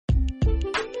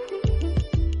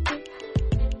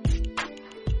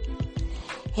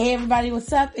Hey everybody,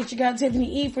 what's up? It's your girl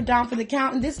Tiffany E for Down for the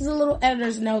Count, and this is a little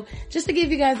editor's note just to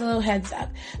give you guys a little heads up.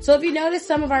 So if you notice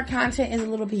some of our content is a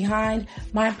little behind,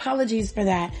 my apologies for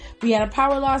that. We had a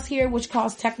power loss here which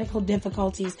caused technical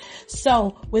difficulties.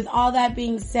 So with all that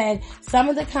being said, some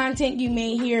of the content you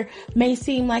may hear may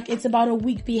seem like it's about a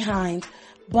week behind.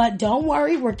 But don't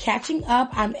worry, we're catching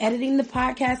up. I'm editing the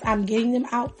podcast. I'm getting them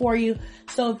out for you.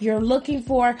 So if you're looking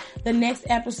for the next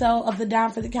episode of the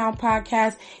Down for the Count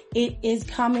podcast, it is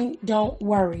coming. Don't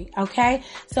worry. Okay.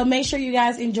 So make sure you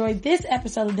guys enjoy this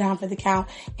episode of Down for the Count,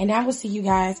 and I will see you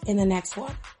guys in the next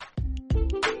one.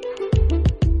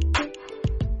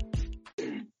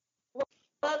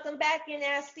 Welcome back, you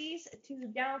nasties, to the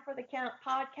Down for the Count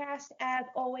podcast. As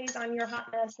always, I'm your hot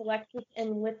mess Alexis,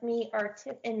 and with me are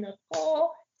Tiff and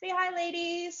Nicole. Say hi,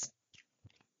 ladies.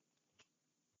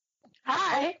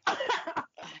 Hi.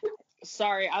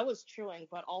 Sorry, I was chewing,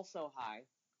 but also hi.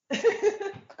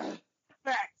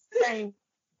 Same.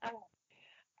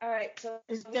 All right, so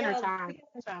it's dinner time.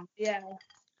 Yeah.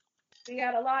 We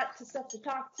got a lot of stuff to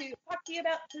talk to you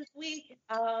about this week.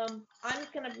 I'm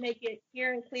just gonna make it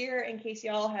here and clear in case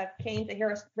y'all have came to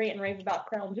hear us rant and rave about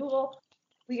Crown Jewel.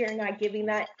 We are not giving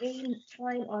that any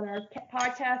time on our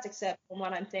podcast except from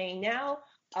what I'm saying now.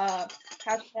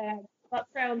 Hashtag fuck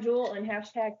Crown Jewel and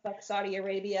hashtag fuck Saudi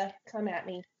Arabia. Come at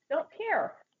me. Don't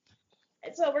care.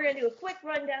 And so we're gonna do a quick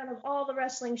rundown of all the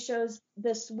wrestling shows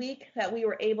this week that we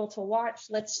were able to watch.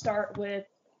 Let's start with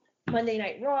Monday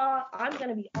Night Raw. I'm going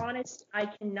to be honest, I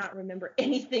cannot remember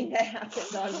anything that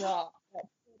happened on Raw.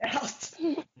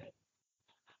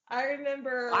 I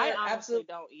remember... I honestly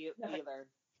don't either.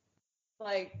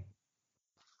 Like...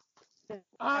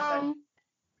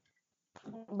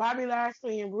 Bobby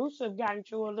Lashley and Rusev got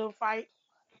into a little fight.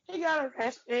 He got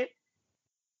arrested.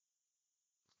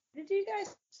 Did you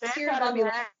guys hear Bobby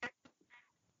Lashley?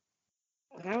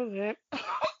 That was it.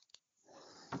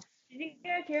 Did you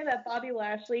guys hear that Bobby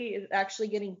Lashley is actually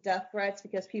getting death threats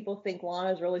because people think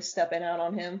Lana's really stepping out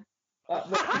on him?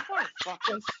 People are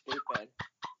fucking stupid.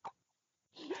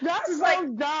 That's so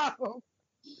dumb.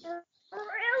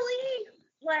 Really?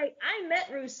 Like, I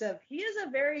met Rusev. He is a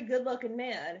very good-looking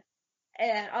man.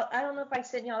 And I don't know if I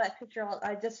sent y'all that picture.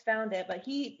 I just found it. But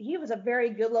he was a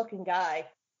very good-looking guy.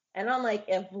 And I'm like,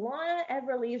 if Lana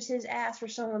ever leaves his ass for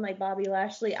someone like Bobby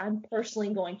Lashley, I'm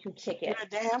personally going to kick it.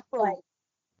 You're a damn fool.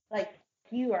 Like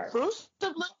you are. Rusev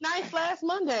looked nice last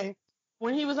Monday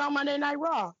when he was on Monday Night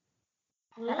Raw.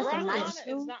 Lana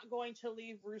is not going to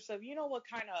leave Rusev. You know what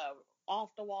kind of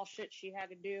off-the-wall shit she had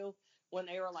to do when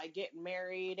they were, like, getting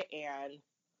married and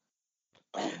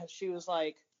she was,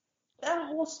 like,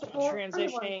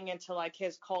 transitioning into, like,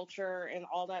 his culture and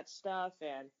all that stuff,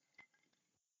 and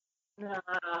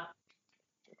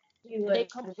they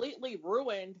completely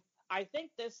ruined. I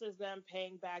think this is them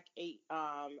paying back I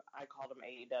call them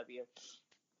AEW.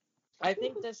 I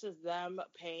think this is them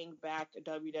paying back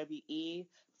WWE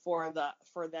for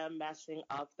them messing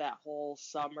up that whole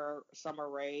Summer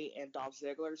Rae and Dolph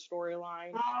Ziggler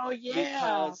storyline. Oh yeah.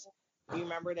 Because you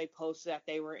remember they posted that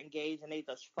they were engaged and they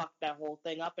just fucked that whole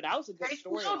thing up, and that was a good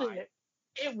storyline.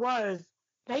 It was.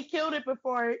 They killed it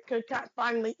before it could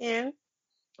finally end.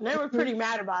 And they were pretty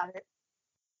mad about it.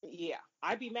 Yeah,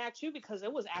 I'd be mad too because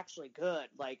it was actually good.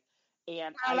 Like,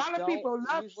 and a lot of people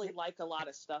usually like a lot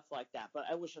of stuff like that, but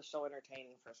it was just so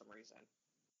entertaining for some reason.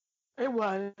 It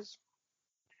was.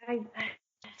 I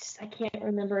can't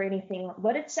remember anything.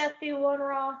 What did Seth do on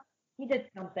Raw? He did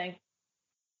something.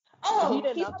 Oh, he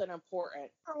did nothing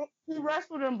important. He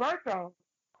wrestled Humberto.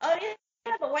 Oh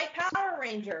yeah, the White Power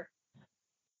Ranger.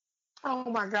 Oh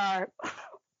my God.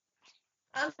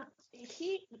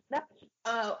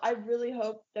 I really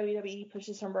hope WWE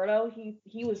pushes Humberto.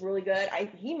 He was really good.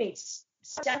 He made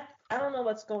Seth. I don't know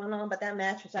what's going on, but that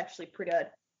match was actually pretty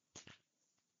good.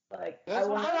 Like I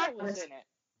was in it.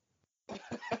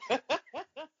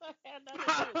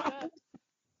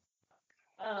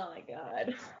 Oh my God.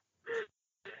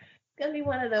 It's gonna be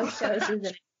one of those shows, isn't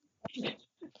it?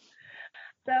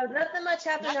 So nothing much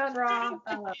happened on Raw.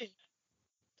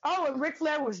 And Ric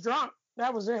Flair was drunk.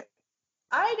 That was it.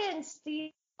 I didn't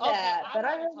see that, but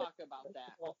I want to talk about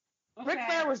that. Ric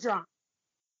Flair was drunk.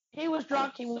 He was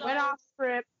drunk. He went off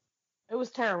script. It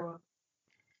was terrible.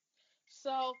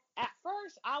 So at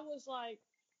first, I was like,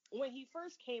 when he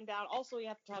first came down. Also, we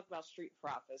have to talk about Street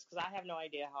Profits because I have no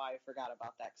idea how I forgot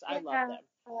about that because I love them.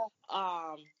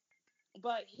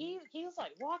 But he was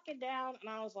like walking down, and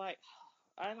I was like,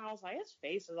 his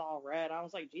face is all red. I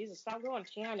was like, Jesus, stop going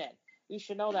tanning. You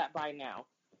should know that by now.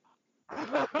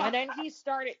 And then he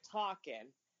started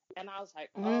talking, and I was like,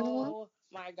 oh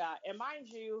my God. And mind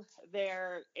you,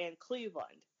 they're in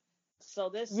Cleveland. So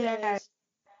this is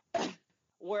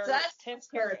where So that's Tiff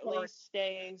territory. currently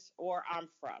stays or I'm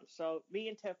from. So me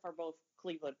and Tiff are both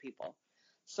Cleveland people.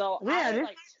 So Yeah,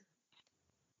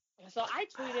 I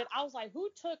tweeted, I was like, who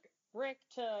took Rick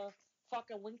to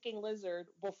fucking Winking Lizard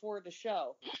before the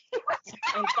show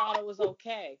and thought it was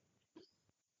okay?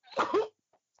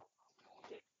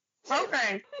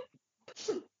 okay.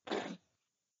 You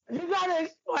gotta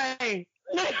explain.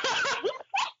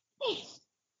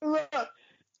 Look,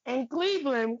 in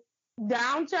Cleveland,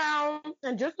 downtown,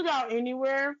 and just about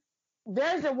anywhere,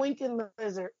 there's a Winking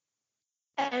Lizard.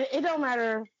 And it don't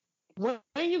matter when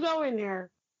you go in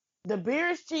there, the beer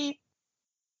is cheap.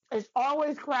 It's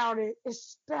always crowded,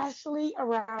 especially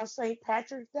around St.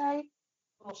 Patrick's Day.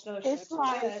 It's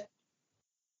like,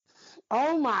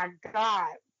 oh my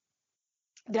God.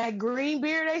 That green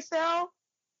beer they sell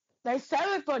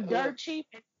it for dirt cheap.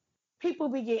 People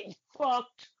be getting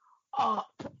fucked up.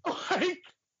 Like,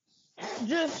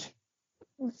 just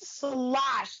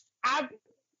sloshed.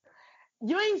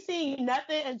 You ain't seen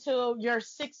nothing until you're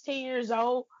 16 years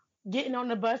old, getting on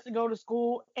the bus to go to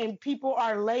school, and people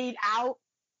are laid out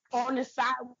on the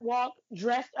sidewalk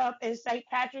dressed up in St.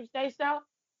 Patrick's Day stuff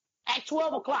at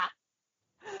 12 o'clock.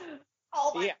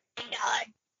 Oh my God.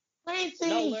 No,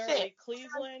 literally, shit.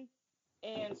 Cleveland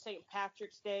and St.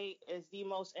 Patrick's Day is the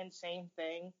most insane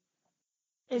thing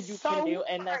It's you so can do,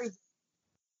 and crazy.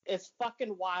 it's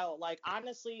fucking wild. Like,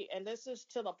 honestly, and this is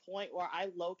to the point where I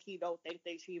low-key don't think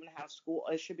they should even have school.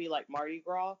 It should be like Mardi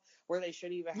Gras, where they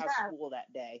should even have school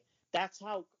that day. That's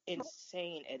how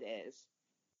insane it is.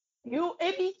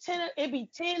 It be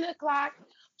 10 o'clock,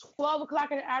 12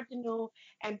 o'clock in the afternoon,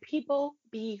 and people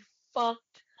be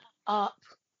fucked up.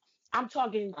 I'm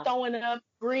talking throwing up,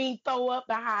 green throw up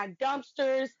behind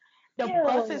dumpsters. The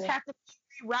buses have to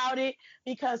be rerouted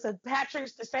because the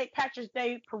St. Patrick's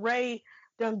Day parade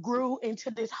done grew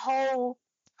into this whole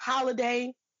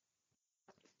holiday.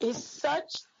 It's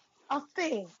such a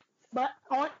thing. But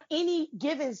on any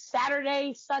given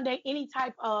Saturday, Sunday, any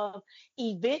type of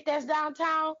event that's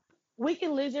downtown,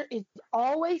 Winking Lizard is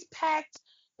always packed.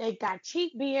 They've got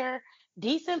cheap beer,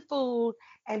 decent food,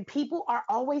 and people are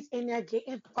always in there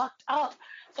getting fucked up.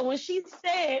 So when she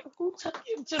said, who took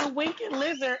him to the Winking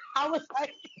Lizard, I was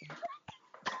like,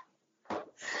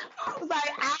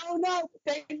 I don't know.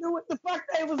 They knew what the fuck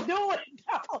they was doing.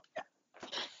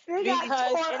 They got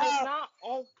torn up.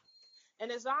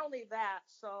 It's not only that.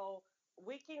 So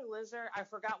Winking Lizard, I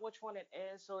forgot which one it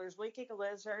is. So there's Winking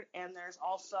Lizard, and there's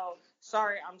also,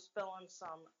 sorry, I'm spilling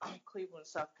some Cleveland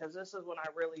stuff because this is when I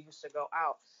really used to go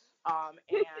out.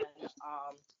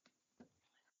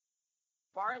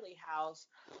 Barley House,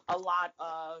 a lot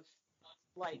of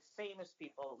like famous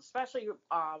people, especially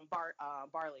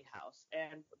Barley House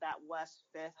and that West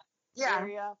Fifth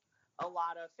area. A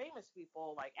lot of famous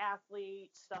people, like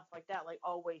athletes, stuff like that, like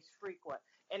always frequent.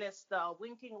 And it's the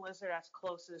Winking Lizard that's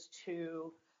closest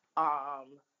to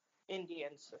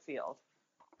Indians Field.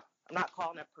 I'm not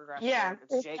calling it Progressive. Yeah,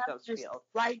 it's Jacobs Field,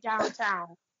 right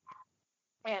downtown.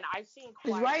 And I've seen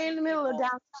it's right in the middle of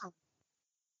downtown.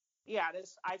 Yeah,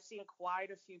 I've seen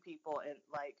quite a few people in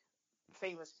like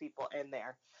famous people in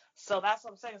there. So that's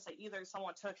what I'm saying. It's like either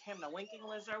someone took him to Winking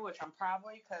Lizard, which I'm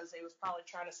probably because they was probably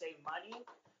trying to save money,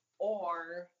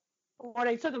 or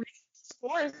they took him to East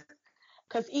 4th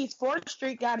because East 4th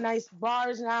Street got nice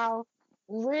bars now,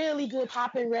 really good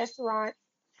popping restaurants.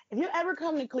 If you ever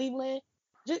come to Cleveland,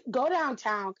 just go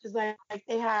downtown because like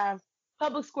they have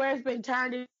Public Square's been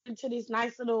turned into this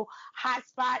nice little hot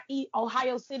spot.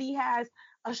 Ohio City has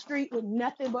a street with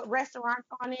nothing but restaurants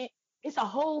on it. It's a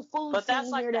whole food but scene that's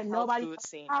like here that nobody food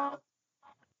scene.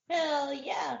 Hell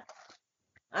yeah.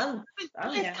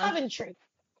 It's Coventry.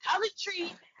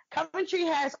 Coventry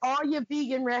has all your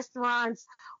vegan restaurants,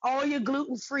 all your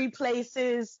gluten-free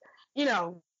places, you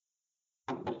know.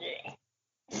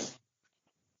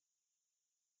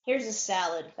 Here's a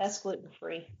salad. That's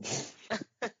gluten-free.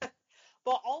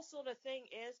 But also the thing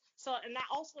is, and that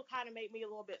also kind of made me a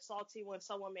little bit salty when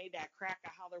someone made that crack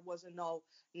at how there wasn't no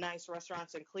nice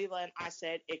restaurants in Cleveland. I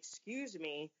said, excuse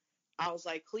me. I was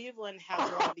like, Cleveland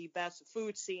has one of the best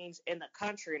food scenes in the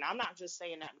country. And I'm not just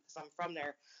saying that because I'm from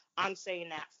there. I'm saying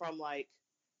that from like,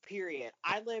 period.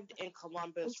 I lived in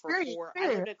Columbus for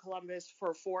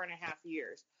 4.5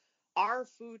 years. Our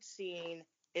food scene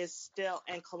is still,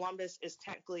 and Columbus is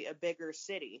technically a bigger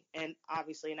city. And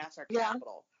obviously, and that's our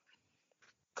capital.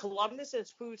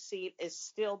 Columbus's food scene is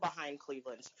still behind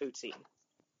Cleveland's food scene.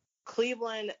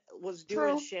 Cleveland was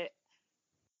doing shit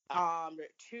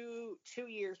 2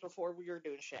 years before we were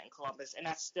doing shit in Columbus, and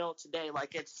that's still today.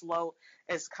 Like, it's slow,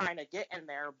 it's kind of getting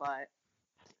there, but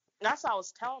that's what I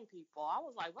was telling people. I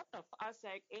was like, what the fuck? I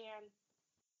said, and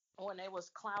when they was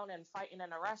clowning, fighting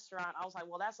in a restaurant, I was like,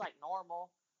 well, that's like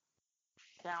normal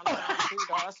downtown too,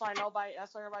 though. That's why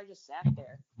everybody just sat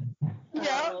there.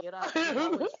 Yeah. Get up,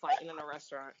 it's fighting in a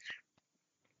restaurant.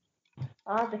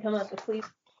 I'll have to come up to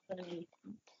Cleveland and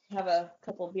have a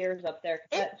couple beers up there.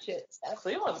 That shit.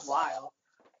 Cleveland's wild.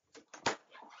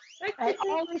 It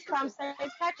always comes St.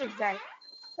 Patrick's Day.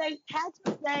 St.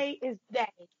 Patrick's Day is day.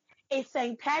 It's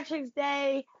St. Patrick's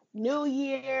Day, New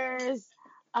Year's,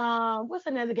 what's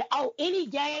another game? Oh, any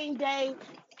game day,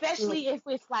 especially if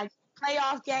it's like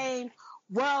playoff game,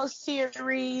 World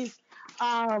Series,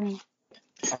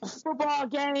 football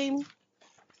game.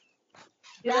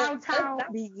 Downtown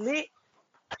be lit.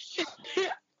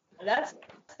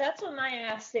 That's when my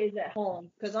ass stays at home,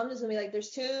 because I'm just gonna be like,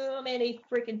 there's too many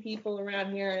freaking people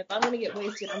around here, and if I'm gonna get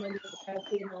wasted, I'm gonna do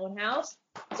it in my own house.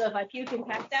 So if I puke and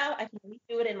packed out, I can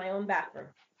do it in my own bathroom.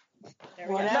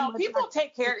 No, people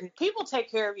take care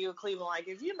of you in Cleveland. Like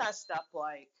if you messed up,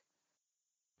 like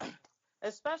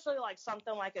especially like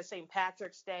something like a St.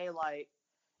 Patrick's Day, like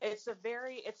it's a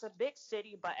big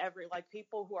city, but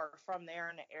people who are from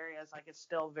there in the areas, like it's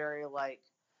still very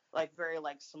very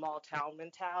small town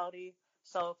mentality.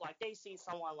 So if like they see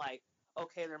someone like,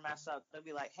 okay, they're messed up, they'll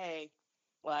be like, hey,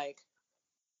 like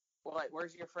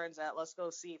where's your friends at? Let's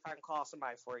go see if I can call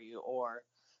somebody for you, or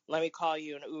let me call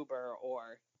you an Uber,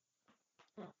 or.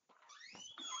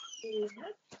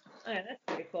 That's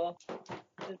pretty cool.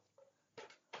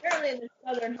 Apparently there's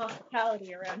Southern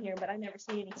hospitality around here, but I never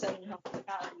see any Southern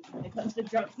hospitality when it comes to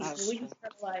drunk people. We're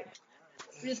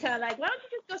just kind of like, why don't you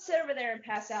just go sit over there and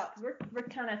pass out? Because we're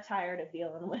kind of tired of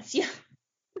dealing with you.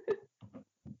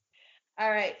 All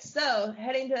right, so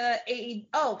heading to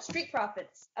Street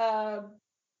Profits. Can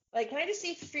I just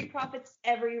see Street Profits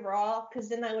every Raw? Because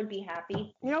then I would be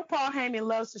happy. You know, Paul Heyman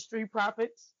loves the Street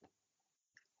Profits.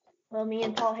 Well, me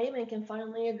and Paul Heyman can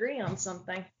finally agree on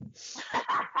something.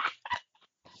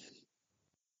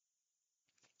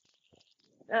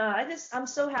 I'm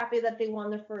so happy that they won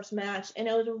their first match, and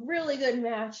it was a really good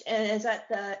match. And it's at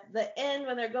the end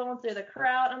when they're going through the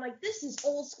crowd. I'm like, this is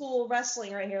old school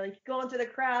wrestling right here. Like going through the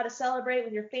crowd to celebrate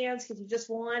with your fans because you just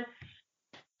won.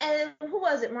 And who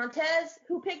was it? Montez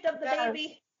who picked up the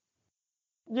baby?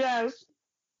 Yes.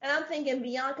 And I'm thinking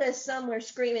Bianca is somewhere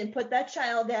screaming, "Put that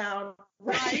child down!"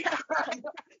 Right? That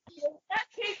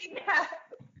baby back.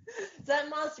 So that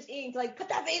Monster Inc. like, put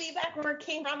that baby back where it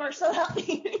came from. Or so help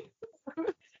me.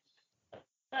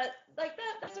 But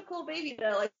that's a cool baby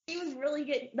though. Like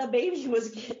the baby was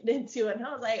getting into it, and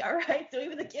I was like, all right. So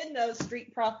even the kid knows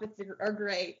Street Profits are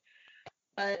great.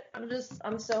 But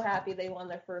I'm so happy they won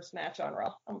their first match on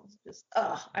Raw.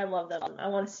 I love them. I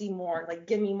want to see more. Like,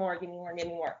 give me more.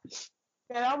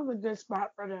 Yeah, that was a good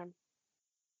spot for them.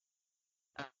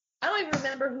 I don't even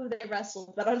remember who they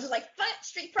wrestled, but I was just like,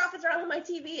 Street Profits are on my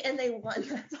TV, and they won.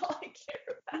 That's all I care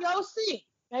about. The OC.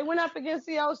 They went up against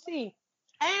the OC.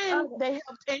 And they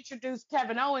helped introduce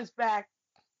Kevin Owens back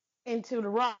into the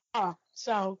Raw.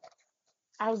 So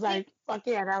I was like, fuck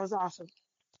yeah, that was awesome.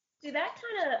 See, that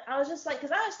kind of, I was just like,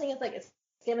 because I was thinking it's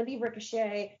going to be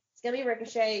Ricochet. It's going to be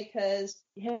Ricochet because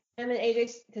him and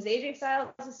AJ, because AJ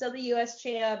Styles is still the U.S.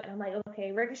 champ. And I'm like,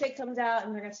 okay, Ricochet comes out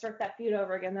and they're going to start that feud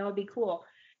over again. That would be cool.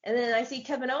 And then I see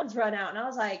Kevin Owens run out and I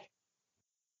was like,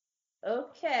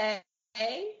 okay,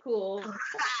 cool.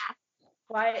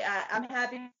 I'm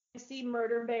happy to see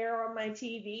Murder Bear on my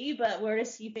TV, but where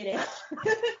does he fit in?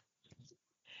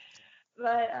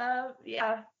 But,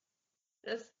 yeah.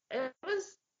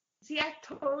 See, I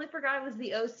totally forgot it was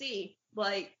the OC.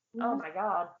 Like, oh my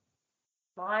God.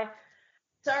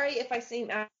 Sorry if I seem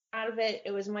out of it.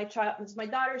 It was my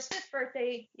daughter's 5th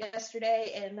birthday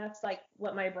yesterday, and that's like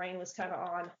what my brain was kind of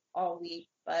on all week.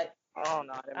 But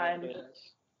besides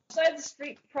the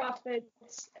Street Profits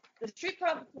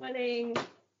winning,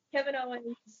 Kevin Owens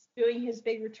doing his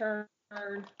big return,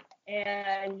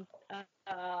 and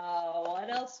what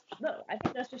else? No, I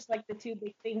think that's just like the two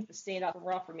big things that stand out from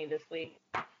Raw for me this week.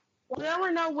 Well, there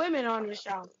were no women on the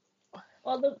show.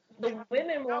 Well, the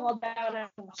women were all down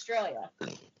in Australia.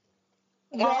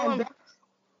 Well,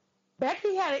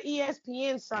 Becky had an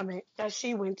ESPN summit that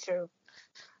she went to,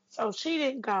 so she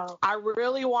didn't go. I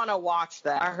really want to watch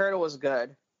that. I heard it was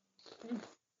good.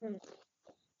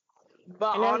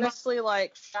 But honestly,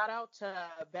 shout out to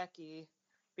Becky,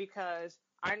 because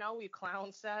I know we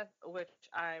clown Seth, which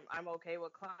I'm okay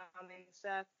with clowning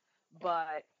Seth,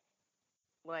 but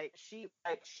she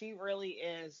really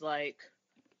is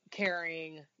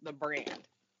carrying the brand.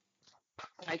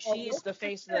 She's the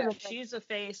face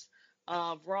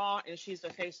of Raw, and she's the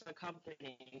face of the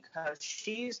company, because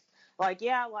she's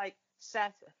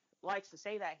Seth likes to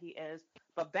say that he is,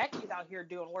 But Becky's out here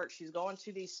doing work. She's going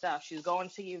to these stuff. She's going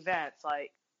to events.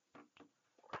 Like,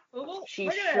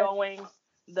 she's showing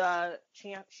the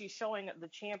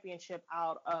championship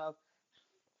out of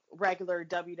regular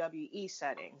WWE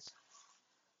settings.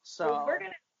 So we're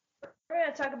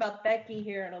gonna talk about Becky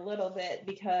here in a little bit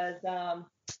because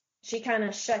she kind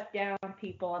of shut down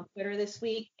people on Twitter this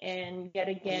week, and yet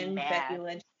again Becky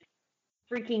Lynch is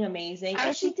freaking amazing,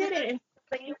 and she did it in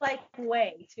a like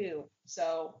way too.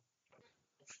 So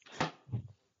I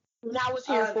was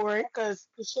here for it because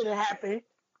it should have happened.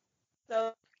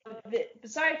 So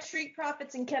besides Street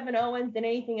Profits and Kevin Owens, did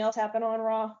anything else happen on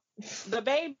Raw? The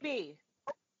baby.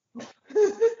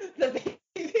 The baby.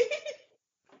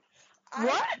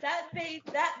 What? That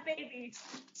baby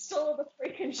stole the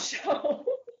freaking show.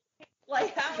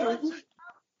 Like, how is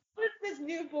this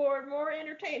newborn more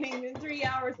entertaining than 3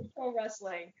 hours of pro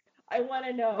wrestling? I want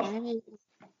to know.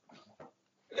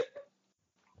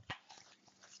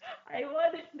 I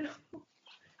want to know.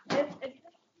 If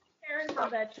parents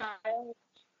of that child,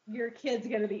 your kid's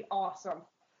going to be awesome.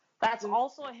 That's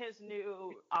also his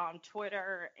new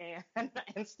Twitter and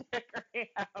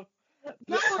Instagram.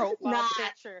 No, it's not.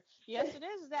 Picture. Yes, it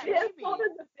is. That baby.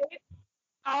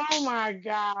 Oh my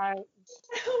God.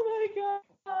 Oh my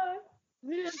God.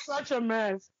 This is such a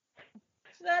mess.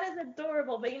 That is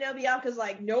adorable. But Bianca's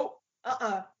like, nope.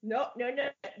 No.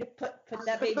 Put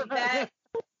that baby back.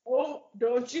 Oh,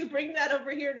 don't you bring that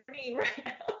over here to me right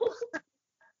now.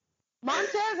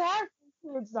 Montez has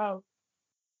kids though.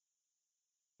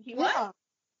 He what?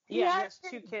 Yeah, he has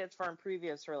 2 kids from a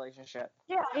previous relationship.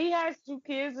 Yeah, he has 2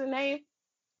 kids, and they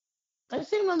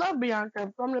seem to love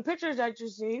Bianca. From the pictures that you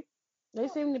see, they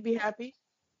seem to be happy.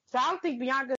 So I don't think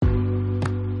Bianca.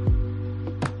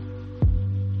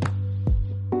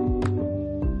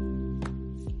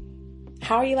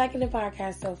 How are you liking the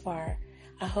podcast so far?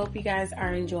 I hope you guys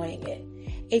are enjoying it.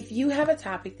 If you have a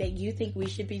topic that you think we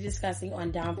should be discussing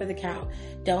on Down for the Count,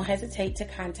 don't hesitate to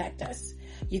contact us.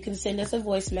 You can send us a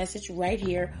voice message right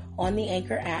here on the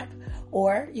Anchor app,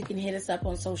 or you can hit us up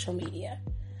on social media.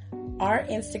 Our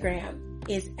Instagram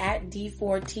is at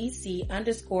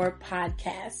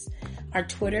D4TC_podcast. Our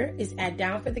Twitter is at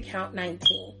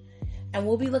DownForTheCount19. And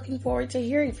we'll be looking forward to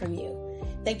hearing from you.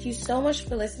 Thank you so much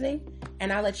for listening,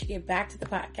 and I'll let you get back to the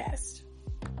podcast.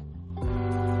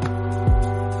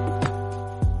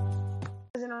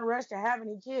 In a rush to have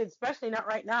any kids, especially not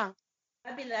right now.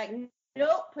 I'd be like,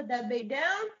 nope, put that baby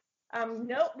down.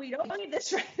 Nope, we don't need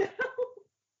this right now.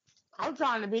 I'm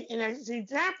trying to be NXT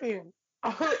champion.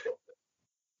 All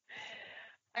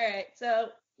right, so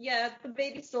yeah, the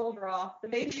baby sold Raw. The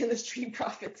baby and the Street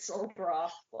Profits sold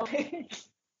Raw. All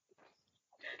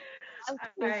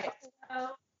right,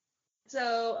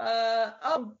 so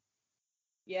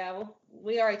yeah, well,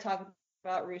 we already talked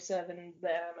about Rusev and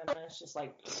them, and it's just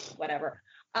like whatever.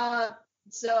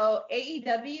 So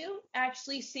AEW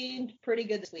actually seemed pretty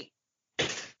good this week.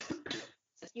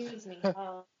 Excuse me.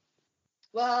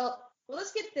 Well,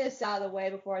 let's get this out of the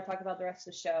way before I talk about the rest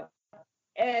of the show.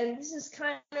 And this is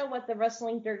kind of what the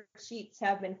Wrestling Dirt Sheets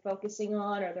have been focusing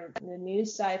on, or the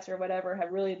news sites or whatever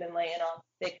have really been laying on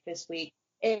thick this week.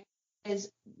 It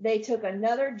is they took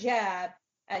another jab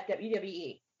at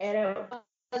WWE, and it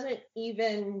wasn't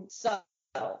even subtle.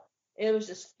 It was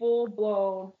just full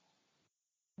blown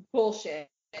bullshit,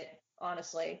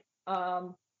 honestly.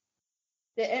 The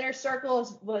Inner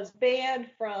Circle was banned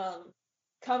from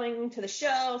coming to the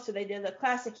show, so they did the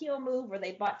classic heel move where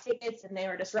they bought tickets and they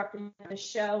were disrupting the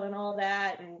show and all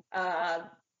that. And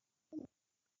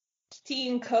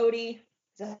Team Cody,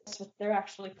 that's what they're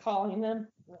actually calling them,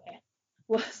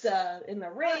 was in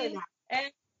the ring.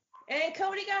 And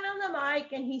Cody got on the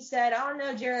mic and he said, "Oh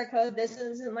no, Jericho, this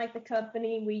isn't like the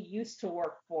company we used to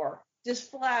work for."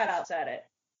 Just flat out said it.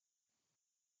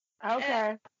 Okay.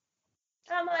 And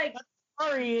I'm like,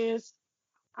 sorry, he is.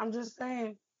 I'm just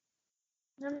saying.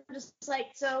 I'm just like,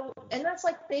 so, and that's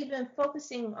like they've been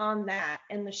focusing on that,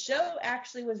 and the show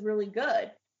actually was really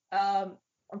good.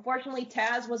 Unfortunately,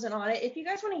 Taz wasn't on it. If you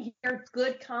guys want to hear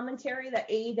good commentary that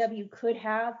AEW could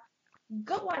have,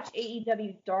 go watch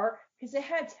AEW Dark, because it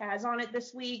had Taz on it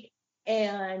this week,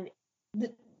 and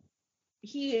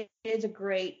he is a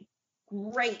great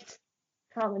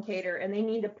commentator, and they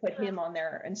need to put him on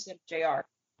there instead of JR.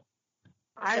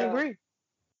 I agree.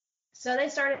 So they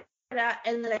started that,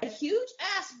 and then a huge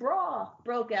ass brawl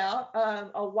broke out.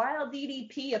 A wild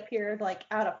DDP appeared like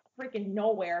out of freaking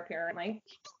nowhere, apparently.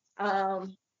 So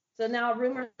now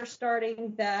rumors are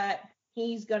starting that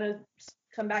he's gonna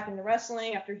come back into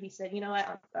wrestling after he said, you know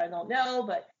what, I don't know,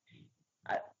 but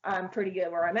I'm pretty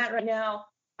good where I'm at right now.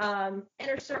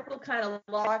 Inner Circle kind of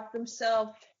locked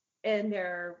themselves in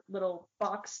their little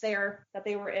box there that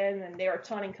they were in, and they were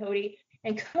taunting Cody.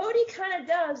 And Cody kind of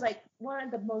does like one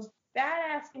of the most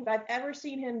badass things I've ever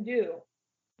seen him do.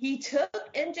 He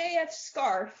took MJF's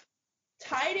scarf,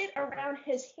 tied it around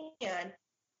his hand,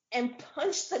 and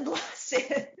punched the glass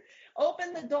in,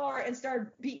 opened the door, and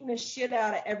started beating the shit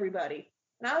out of everybody.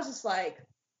 And I was just like,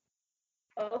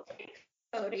 okay,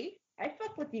 Cody, I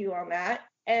fuck with you on that.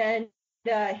 And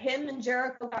him and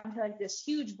Jericho got into like this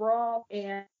huge brawl,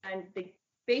 and they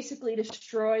basically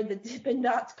destroyed the Dippin'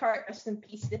 Dots cart. Rest in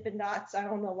peace, Dippin' Dots. I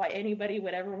don't know why anybody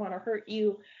would ever want to hurt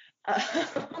you. And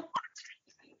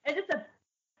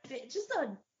just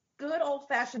a good old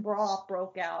fashioned brawl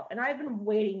broke out, and I've been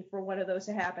waiting for one of those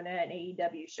to happen at an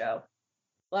AEW show.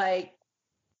 Like,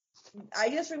 I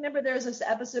just remember there was this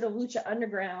episode of Lucha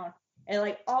Underground, and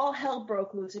like all hell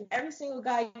broke loose, and every single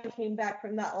guy came back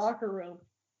from that locker room,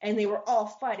 and they were all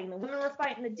fighting. The women were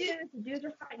fighting the dudes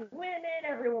were fighting the women,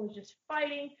 everyone was just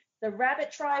fighting. The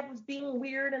Rabbit Tribe was being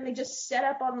weird, and they just set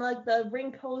up on like the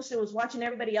ring post and was watching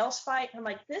everybody else fight. I'm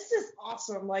like, this is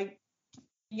awesome. Like,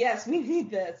 yes, we need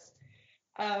this.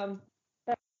 But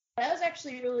that was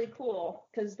actually really cool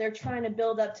because they're trying to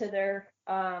build up to their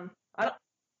I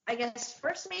guess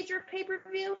first major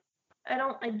pay-per-view. I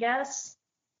don't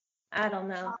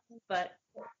know, but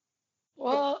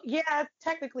Well, yeah,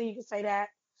 technically you could say that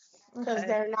because okay.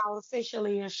 they're now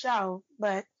officially a show,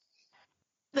 but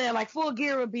they're like Full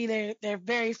Gear would be their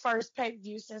very first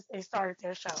pay-per-view since they started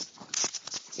their show.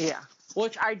 Yeah,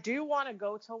 which I do want to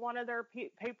go to one of their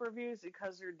pay-per-views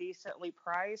because they're decently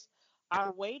priced.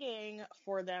 I'm waiting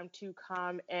for them to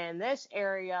come in this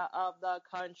area of the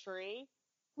country.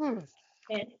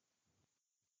 Hint,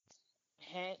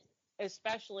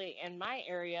 especially in my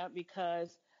area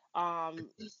because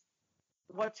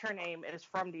what's her name is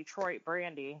from Detroit,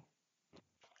 Brandy.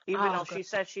 Even though she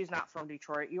says she's not from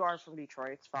Detroit, you are from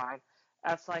Detroit. It's fine.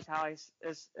 That's like how it's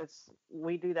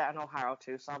we do that in Ohio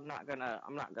too. So I'm not gonna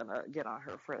get on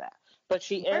her for that. But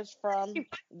she is from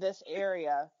this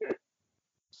area.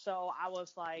 So I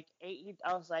was like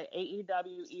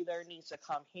AEW either needs to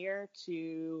come here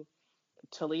to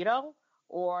Toledo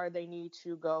or they need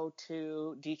to go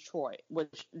to Detroit,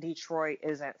 which Detroit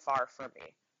isn't far from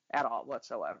me at all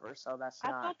whatsoever. So that's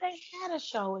not. I thought they had a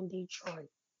show in Detroit.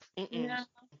 No,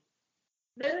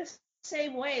 they're the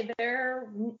same way. They're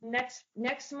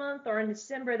next month or in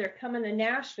December. They're coming to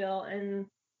Nashville, and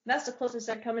that's the closest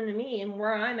they're coming to me. And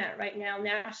where I'm at right now,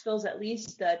 Nashville's at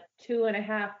least a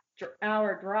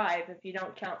 2.5-hour drive if you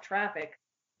don't count traffic.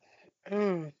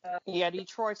 Yeah,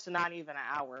 Detroit's not even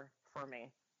an hour for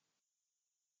me.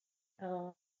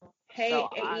 Hey, so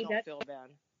I don't feel bad.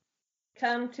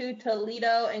 Come to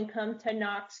Toledo and come to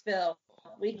Knoxville.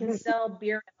 We can sell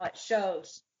beer at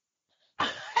shows.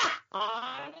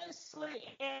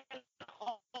 Honestly, and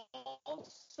also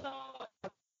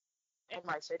in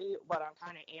my city, what I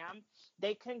kind of am,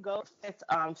 they can go Fifth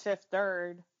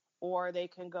Third, or they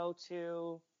can go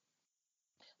to,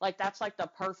 like, that's like the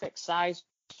perfect size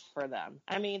for them.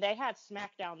 I mean, they had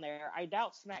SmackDown there. I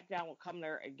doubt SmackDown will come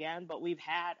there again, but we've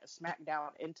had a SmackDown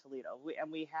in Toledo. We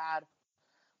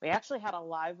actually had a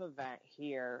live event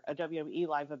here, a WWE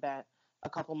live event a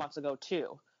couple months ago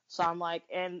too. So I'm like,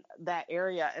 in that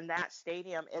area, in that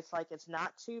stadium, it's like it's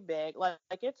not too big. Like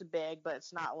it's big, but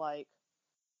it's not like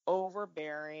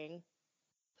overbearing.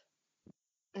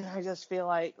 And I just feel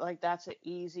like that's an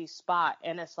easy spot.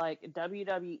 And it's like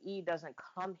WWE doesn't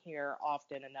come here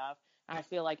often enough. And I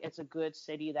feel like it's a good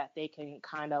city that they can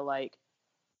kind of like,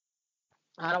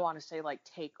 I don't want to say like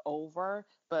take over,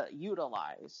 but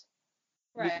utilize.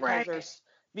 Right.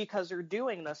 Because they're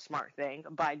doing the smart thing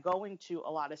by going to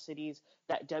a lot of cities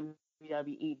that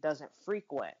WWE doesn't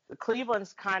frequent.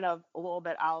 Cleveland's kind of a little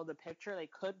bit out of the picture. They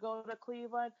could go to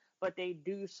Cleveland, but they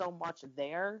do so much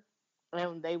there,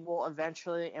 and we'll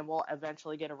eventually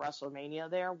get a WrestleMania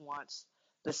there once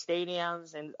the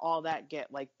stadiums and all that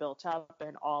get like built up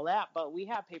and all that. But we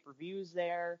have pay-per-views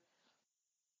there.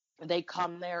 They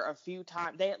come there a few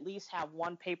times. They at least have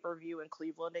one pay-per-view in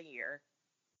Cleveland a year.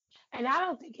 And I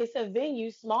don't think it's a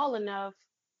venue small enough.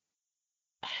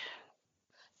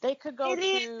 They could go to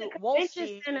the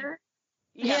convention center.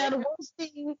 Yeah, the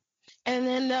Wolstein. And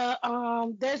then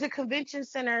there's a convention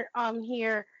center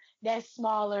here that's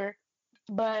smaller,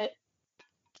 but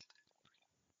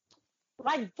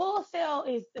like Full Sail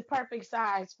is the perfect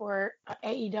size for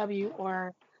AEW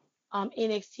or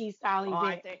NXT style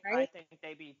event. I think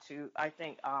they'd be too. I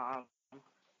think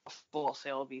Full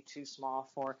Sail will be too small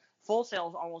for. Full Sail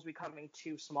is almost becoming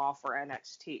too small for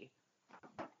NXT.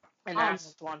 And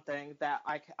that's one thing that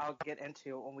I'll get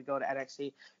into when we go to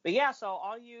NXT. But yeah, so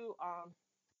all you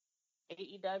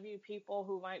AEW people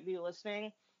who might be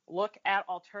listening, look at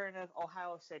alternative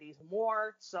Ohio cities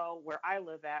more so where I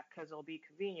live at, because it'll be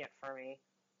convenient for me.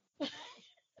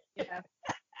 Yeah.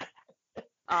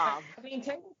 I mean,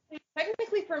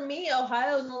 technically for me,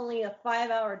 Ohio's only a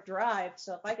 5-hour drive,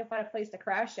 so if I can find a place to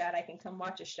crash at, I can come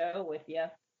watch a show with you.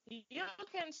 You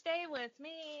can stay with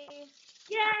me.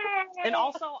 Yay! And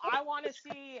also, I want to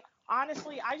see,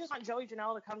 honestly, I just want Joey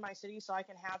Janela to come to my city so I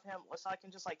can have him, so I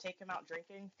can just, like, take him out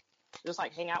drinking, just,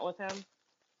 like, hang out with him.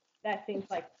 That seems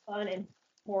like fun and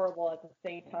horrible at the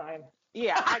same time.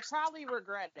 Yeah, I probably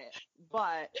regret it,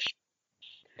 but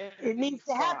it needs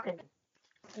to happen.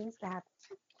 It needs to happen.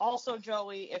 Also,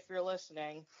 Joey, if you're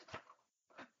listening,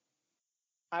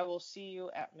 I will see you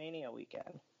at Mania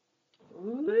weekend.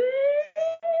 Ooh.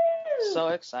 So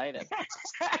excited.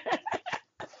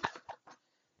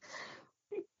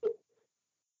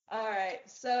 All right,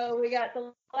 so we got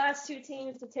the last two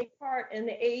teams to take part in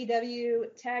the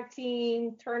AEW Tag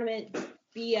Team Tournament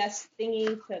BS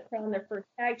thingy to crown their first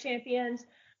tag champions.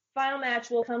 Final match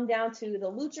will come down to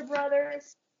the Lucha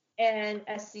Brothers and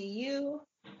SCU.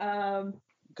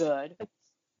 Good.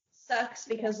 Sucks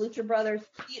because Lucha Brothers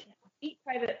beat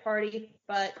Private Party,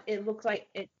 but it looks like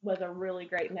it was a really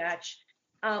great match.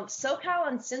 SoCal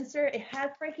Uncensored, it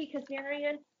has Frankie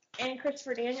Kazarian and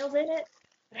Christopher Daniels in it,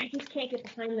 but I just can't get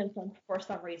behind them for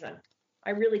some reason.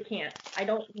 I really can't. I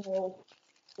don't know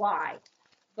why.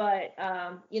 But,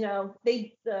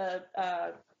 the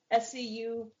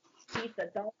SCU beat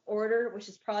the Dark Order, which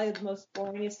is probably the most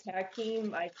boringest tag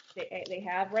team they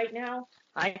have right now.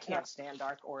 I can't stand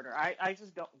Dark Order. I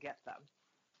just don't get them.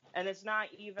 And it's not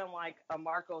even like a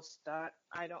Marco stunt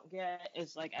I don't get.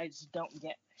 It's like I just don't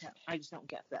get him. I just don't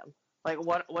get them. Like,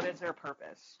 what is their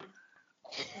purpose?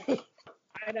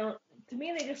 I don't. To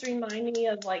me, they just remind me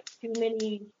of like too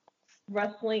many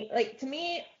wrestling. Like to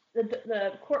me,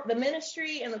 the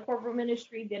ministry and the corporate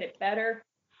ministry did it better.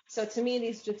 So to me,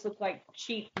 these just look like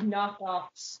cheap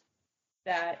knockoffs.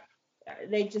 That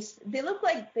they look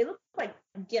like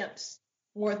gimps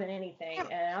more than anything.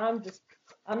 And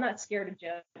I'm not scared of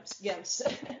gimps.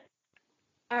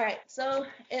 All right, so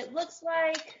it looks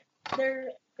like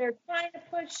they're trying to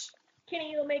push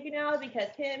Kenny Omega now because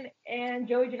him and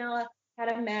Joey Janela had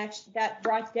a match that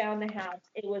brought down the house.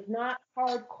 It was not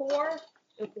hardcore.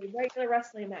 It was a regular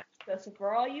wrestling match. So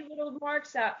for all you little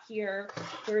marks out here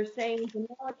who are saying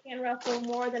Janela can't wrestle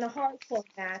more than a hardcore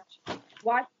match,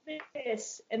 watch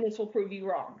this, and this will prove you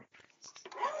wrong.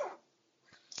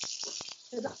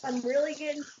 Because I'm really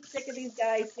getting sick of these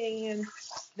guys saying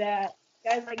that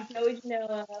guys like Joey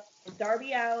Janela and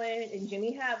Darby Allin and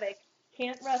Jimmy Havoc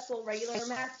can't wrestle regular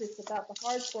matches without the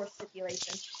hardcore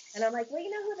stipulation. And I'm like, well, you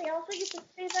know who they also used to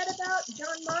say that about?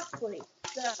 Jon Moxley.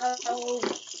 So,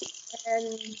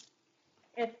 and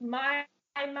if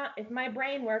my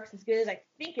brain works as good as I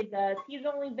think it does, he's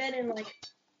only been in like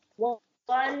one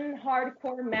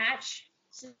hardcore match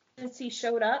since he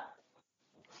showed up.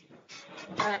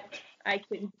 I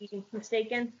couldn't be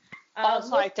mistaken.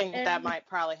 Also, I think that might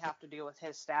probably have to do with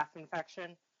his staph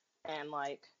infection and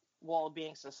like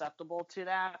being susceptible to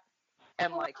that,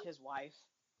 and like his wife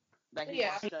that he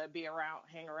wants to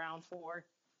hang around for.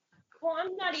 Well,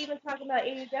 I'm not even talking about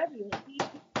AEW. He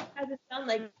hasn't done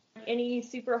like any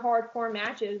super hardcore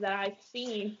matches that I've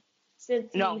seen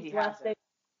since he left it.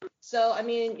 So I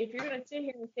mean, if you're gonna sit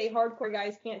here and say hardcore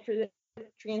guys can't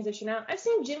transition out, I've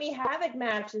seen Jimmy Havoc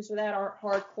matches that aren't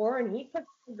hardcore, and he puts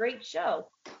on a great show.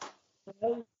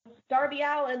 Darby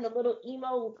Allin, the little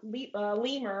emo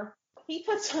lemur, he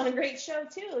puts on a great show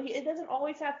too. It doesn't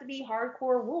always have to be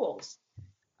hardcore rules.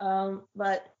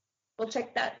 But we'll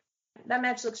check that. That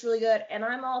match looks really good, and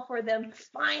I'm all for them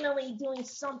finally doing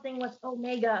something with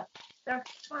Omega. They're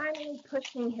finally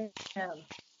pushing him.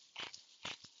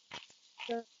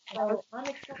 So I'm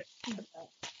excited about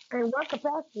that. In what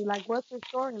capacity? Like, what's his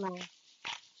storyline?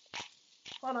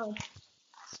 Hold on.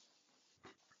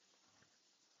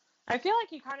 I feel like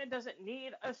he kind of doesn't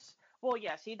need well,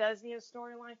 yes, he does need a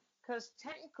storyline, because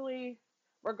technically,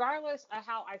 regardless of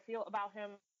how I feel about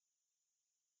him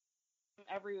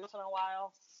every once in a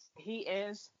while, he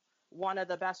is one of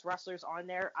the best wrestlers on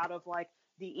there. Out of like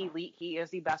the elite, he is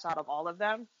the best out of all of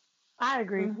them. I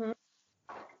agree. Mm-hmm.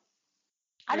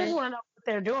 I just want to know what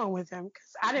they're doing with him,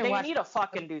 because I didn't watch. They need to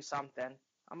fucking do something.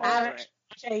 I didn't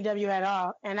watch AEW at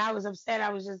all, and I was upset.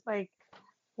 I was just like,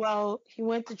 well, he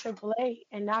went to AAA,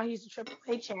 and now he's the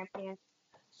AAA champion.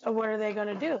 So what are they going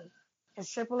to do? If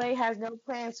AAA has no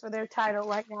plans for their title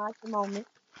right now at the moment,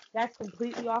 that's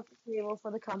completely off the table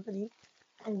for the company,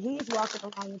 and he's walking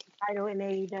around with the title in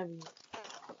AEW.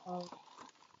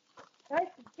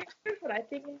 Here's what I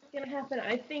think is going to happen.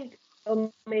 I think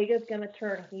Omega's gonna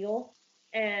turn heel,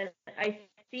 and I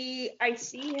see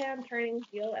him turning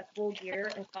heel at Full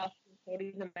Gear and costing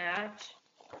Cody the match,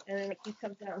 and then he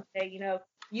comes out and say, he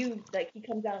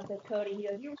comes out and says, Cody, he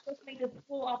goes, you were supposed to make this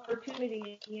full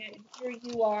opportunity, and yet here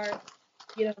you are,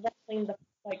 wrestling the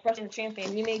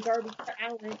champion. You made Darby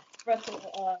Allin wrestle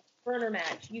a burner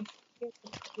match. You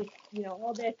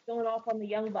all this going off on the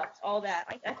Young Bucks, all that.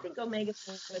 I think Omega's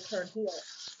going to turn heel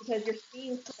because you're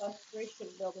seeing frustration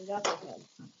building up with him.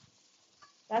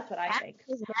 That's what I think.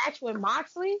 His match with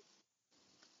Moxley?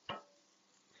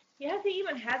 He hasn't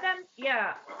even had that.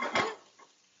 Yeah.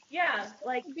 Yeah,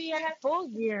 like be at Full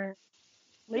Gear.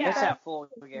 Yeah. It's at Full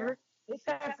Gear. It's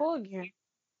at Full Gear.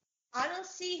 I don't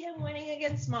see him winning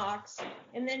against Mox,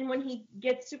 and then when he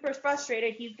gets super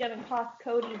frustrated, he's gonna cost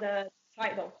Cody the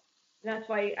title. And that's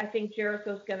why I think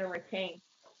Jericho's gonna retain.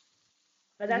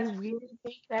 But that's you really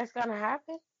think that's gonna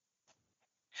happen?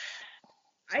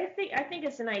 I think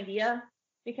it's an idea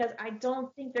because I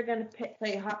don't think they're gonna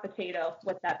play hot potato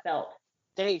with that belt.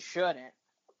 They shouldn't.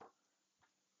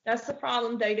 That's the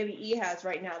problem WWE has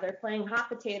right now. They're playing hot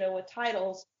potato with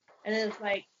titles, and it's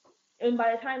like, and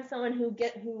by the time someone who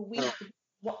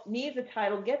needs a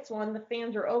title gets one, the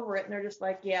fans are over it, and they're just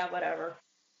like, yeah, whatever.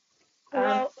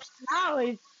 Well, now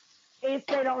it's they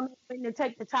don't know when to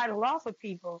take the title off of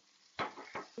people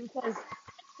because they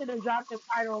should have dropped the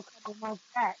title a couple months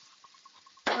back.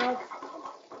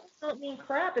 Don't mean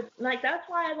crap. It's like that's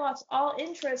why I lost all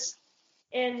interest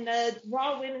in the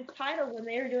Raw Women's title when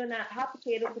they were doing that hot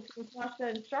potato between Sasha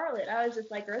and Charlotte. I was just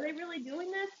like, are they really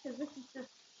doing this? Because this is just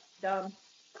dumb.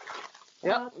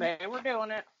 Yep, they were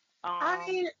doing it. I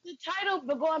mean, the title,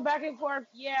 but going back and forth,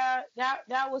 yeah,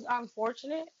 that was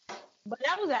unfortunate. But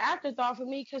that was an afterthought for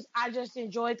me because I just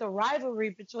enjoyed the rivalry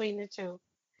between the two.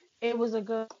 It was a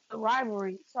good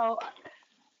rivalry. So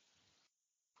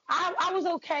I was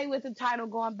okay with the title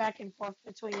going back and forth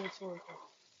between the two of them.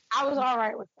 I was all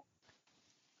right with that.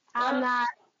 I'm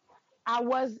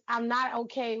not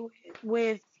okay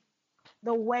with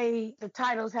the way the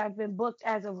titles have been booked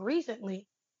as of recently,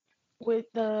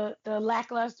 with the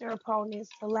lackluster opponents,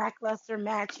 the lackluster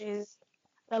matches,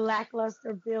 the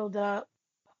lackluster build up.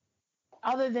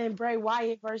 Other than Bray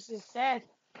Wyatt versus Seth,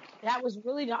 that was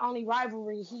really the only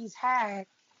rivalry he's had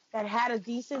that had a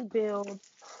decent build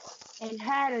and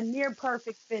had a near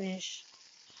perfect finish.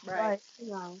 Right.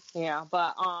 But, Yeah,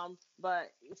 but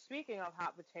speaking of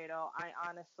hot potato, I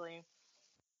honestly,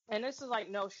 and this is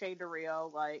like no shade to Rio,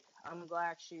 like I'm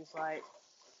glad she's like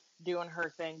doing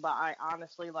her thing, but I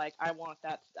honestly I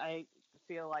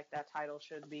feel like that title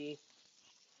should be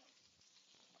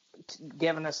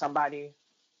given to somebody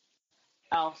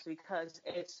else because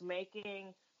it's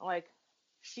making like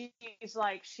it's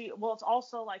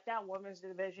also like that women's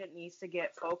division needs to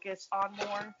get focused on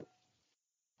more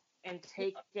and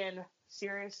taken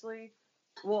seriously.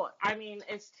 Well, I mean,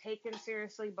 it's taken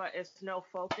seriously, but it's no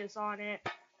focus on it.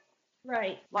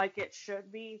 Right. Like it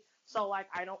should be. So, like,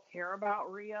 I don't care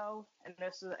about Rio. And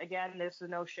this is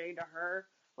no shade to her.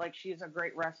 Like, she's a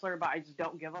great wrestler, but I just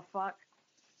don't give a fuck.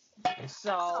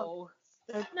 So.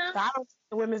 I don't take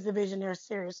the women's division there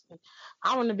seriously.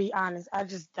 I want to be honest. I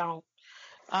just don't.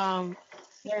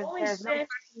 There's no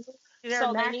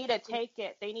so they need to take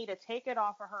it. They need to take it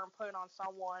off of her and put it on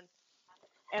someone.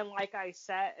 And like I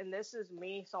said, and this is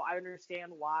me, so I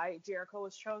understand why Jericho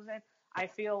was chosen. I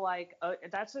feel like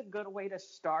that's a good way to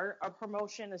start a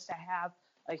promotion is to have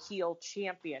a heel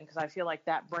champion because I feel like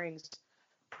that brings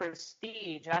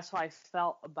prestige. That's how I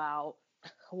felt about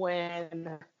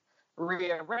when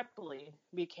Rhea Ripley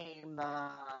became the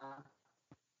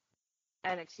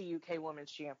NXT UK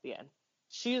Women's Champion.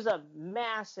 She's a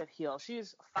massive heel.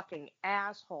 She's a fucking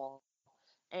asshole.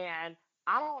 And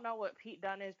I don't know what Pete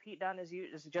Dunne is. Pete Dunne is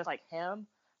just like him,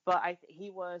 but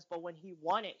But when he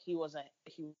won it, he was a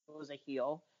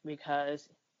heel because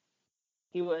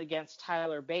he was against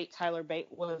Tyler Bate. Tyler Bate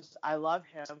I love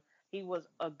him. He was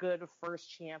a good first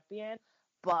champion,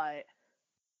 but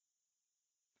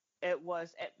it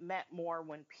meant more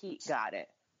when Pete got it.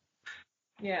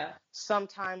 Yeah.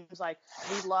 Sometimes like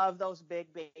we love those big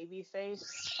babyface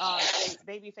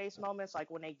moments,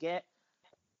 like when they get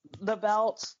the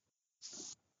belts.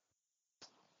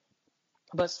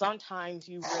 But sometimes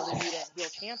you really need a heel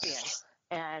champion,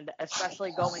 and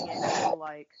especially going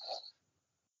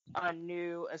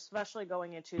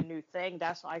into a new thing.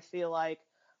 That's why I feel like,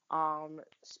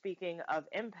 speaking of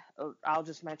I'll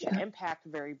just mention Impact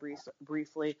very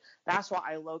briefly. That's why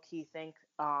I low key think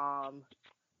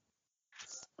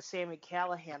Sami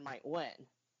Callihan might win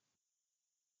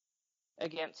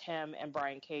against him and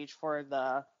Brian Cage for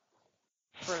the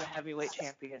heavyweight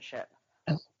championship.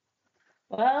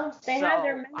 Well, they had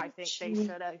their So match. I think they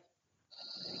should have.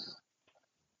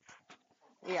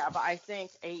 Yeah, but I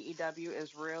think AEW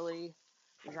is really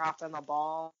dropping the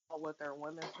ball with their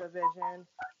women's division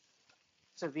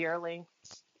severely.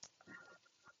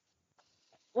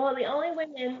 Well, the only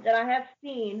women that I have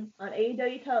seen on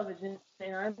AEW television,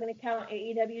 and I'm going to count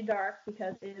AEW Dark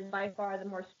because it is by far the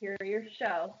more superior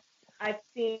show. I've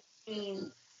seen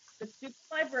the Super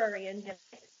Librarian.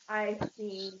 I've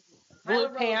seen Blue Nyla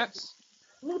Rose, Pants.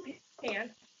 Blue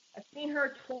Pants. I've seen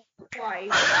her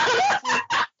twice.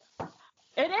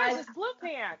 It is. It's Blue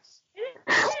Pants.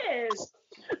 It is.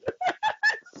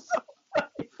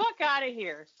 Fuck out of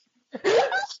here.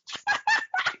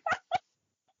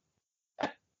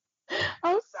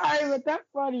 I'm sorry, but that's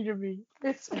funny to me.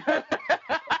 There's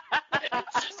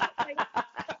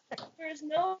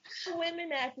no women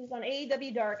matches on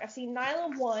AEW Dark. I've seen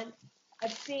Nyla once.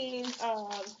 I've seen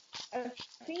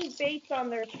Bates on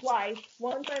there twice.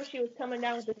 One time she was coming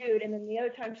down with the dude, and then the other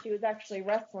time she was actually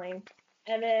wrestling.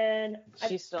 And then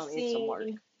She still needs some work.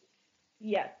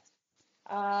 Yes.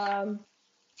 I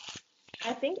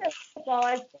think that's all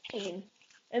I've seen.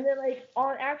 And then, like,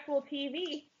 on actual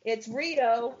TV, it's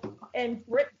Rito and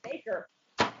Britt Baker.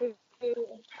 Who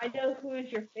I know who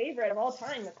is your favorite of all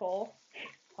time, Nicole.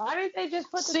 Why didn't they just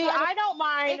put the See, title? I don't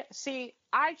mind. See,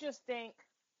 I just think,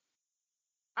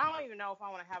 I don't even know if I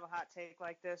want to have a hot take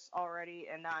like this already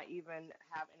and not even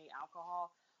have any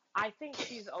alcohol. I think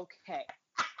she's okay.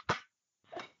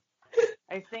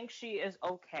 I think she is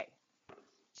okay.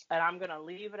 And I'm going to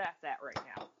leave it at that right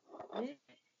now.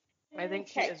 I think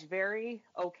she is very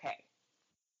okay.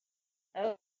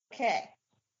 Okay.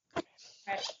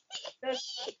 Right. So,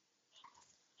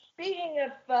 speaking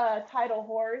of title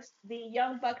whores, the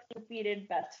Young Bucks defeated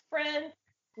Best Friend.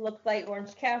 Looks like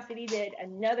Orange Cassidy did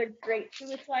another great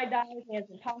suicide dive, hands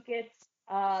in pockets.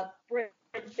 Britt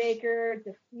Baker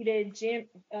defeated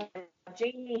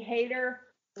Jamie Hayter,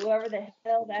 whoever the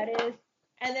hell that is.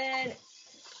 And then,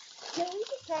 can we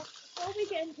just talk, before we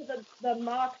get into the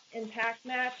Mox and Pac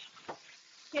match,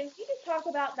 can we just talk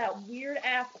about that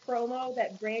weird-ass promo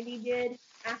that Brandy did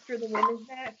after the women's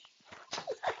match?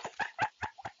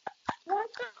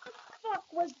 What the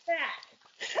fuck was that?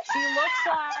 She looks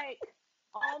like,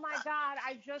 oh my god,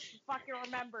 I just fucking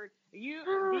remembered. Do you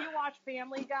watch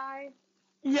Family Guy?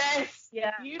 Yes.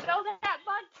 Yeah. You know that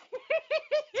monkey?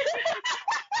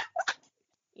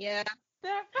 Yeah.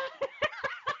 That's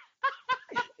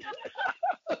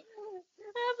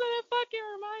what it fucking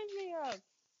reminds me of.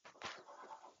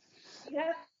 You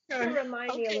have to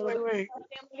remind me a little bit.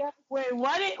 Wait,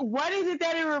 what is it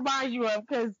that it reminds you of?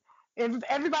 Because if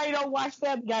everybody don't watch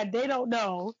Family Guy, they don't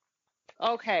know.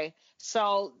 Okay,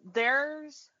 so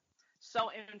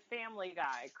in Family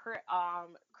Guy,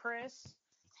 Chris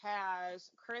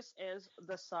is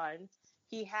the son.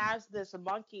 He has this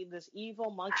monkey, this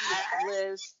evil monkey that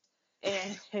lives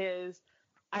in his.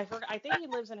 I think he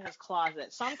lives in his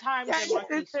closet. Sometimes the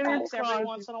monkey speaks every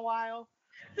once in a while.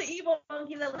 The evil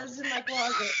monkey that lives in my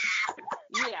closet.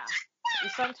 Yeah.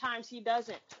 And sometimes he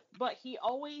doesn't. But he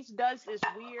always does this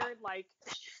weird, like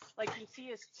you see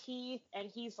his teeth,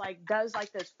 and he's like, does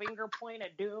like this finger point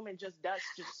of doom and just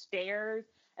stares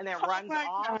and then runs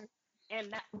off. God.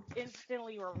 And that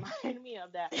instantly reminded me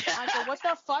of that. I said, what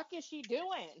the fuck is she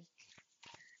doing?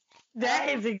 That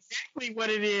is exactly what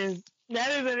it is. That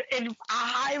is a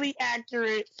highly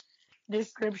accurate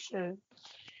description.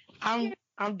 I'm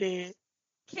dead.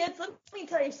 Kids, let me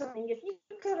tell you something. If you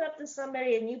come up to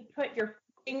somebody and you put your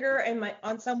finger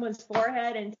on someone's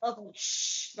forehead and tell them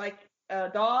shh like a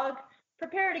dog,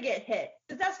 prepare to get hit.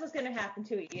 Because that's what's gonna happen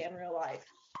to you in real life.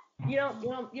 You don't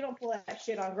pull that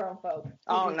shit on grown folk.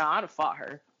 Oh no, I'd have fought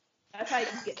her. That's how you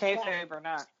get kayfabe or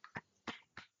not.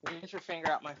 Get your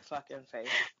finger out my fucking face.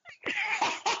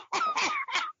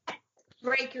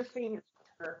 Break your finger.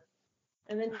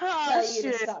 And then tell you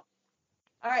to stop.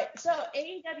 All right, so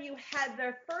AEW had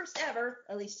their first ever,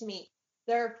 at least to me,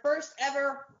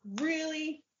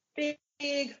 really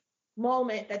big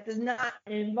moment that does not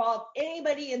involve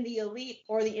anybody in the elite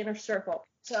or the inner circle.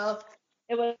 So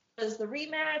it was the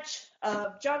rematch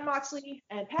of Jon Moxley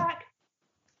and Pac.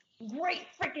 Great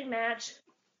freaking match.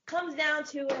 Comes down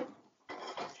to it.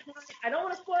 I don't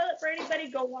want to spoil it for anybody.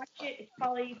 Go watch it. It's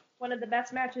probably one of the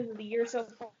best matches of the year so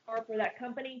far for that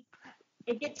company.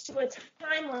 It gets to a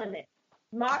time limit.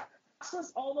 Mox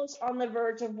was almost on the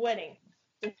verge of winning.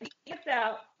 He gets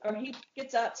up,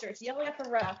 starts yelling at the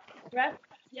ref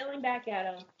yelling back at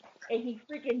him, and he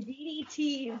freaking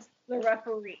DDTs the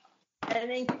referee.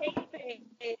 And then kayfabe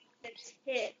gets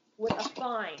hit with a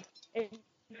fine. And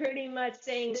pretty much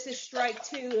saying, this is strike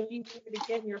 2. If you do it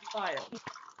again, you're fired.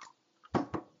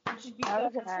 should be so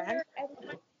clear.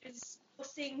 Everyone is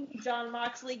posting John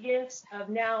Moxley gifts of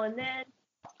now and then.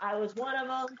 I was one of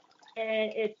them,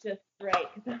 and it's just great.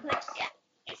 I'm like,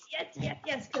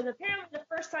 yes. Because apparently the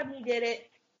first time he did it,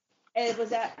 it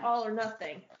was at All or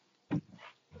Nothing.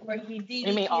 Where he DDT'd.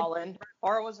 You mean All In?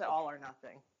 Or was it All or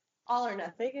Nothing? All or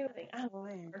Nothing. I don't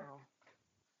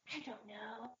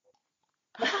know.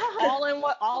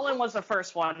 All in was the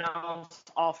first one. No,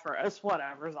 all for it's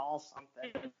whatever. It's all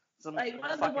something. Some like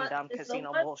fucking dumb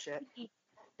casino bullshit.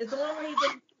 It's the one where he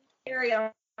did carry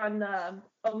on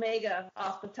Omega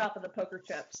off the top of the poker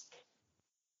chips.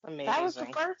 Amazing. That was the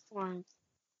first one.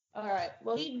 All right.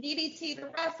 Well, he DDT'd the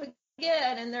ref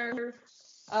again, and they're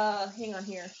hang on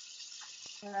here.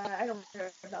 I don't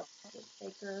care about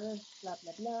Baker. Blah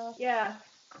blah blah. Yeah.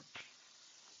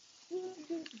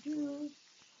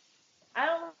 I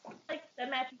don't like the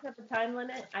matches have a time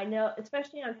limit. I know,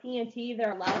 especially on TNT,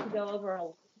 they're allowed to go over a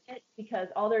limit because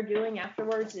all they're doing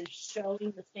afterwards is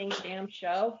showing the same damn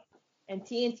show. And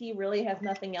TNT really has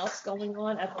nothing else going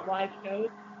on at the live shows.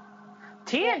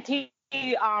 TNT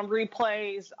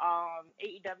replays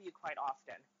AEW quite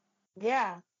often.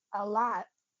 Yeah, a lot.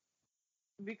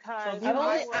 Because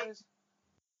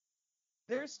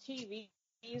there's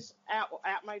TVs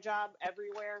at my job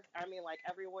everywhere. I mean, like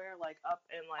everywhere, like up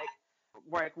in like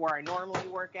where I normally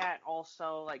work at,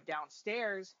 also like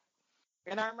downstairs.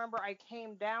 And I remember I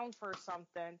came down for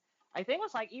something. I think it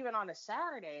was like even on a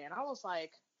Saturday, and I was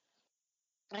like,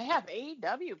 I have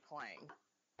AEW playing.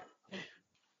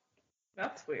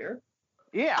 That's weird.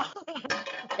 Yeah.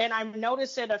 And I've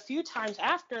noticed it a few times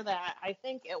after that. I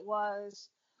think it was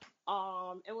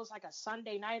like a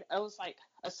Sunday night. It was like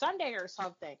a Sunday or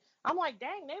something. I'm like,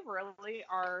 dang, they really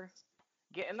are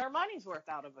getting their money's worth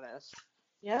out of this.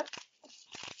 Yep.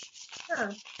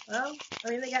 Huh. Well, I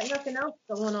mean, they got nothing else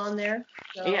going on there.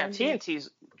 So, yeah,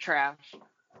 TNT's trash.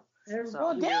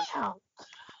 Well, damn.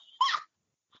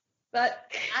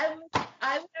 But I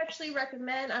would actually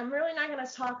recommend. I'm really not going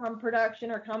to talk on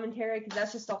production or commentary because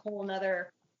that's just a whole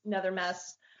another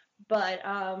mess. But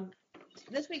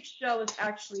this week's show is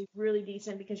actually really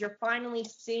decent because you're finally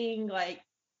seeing like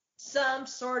some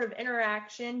sort of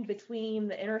interaction between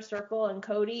the Inner Circle and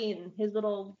Cody and his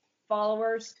little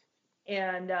followers,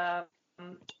 and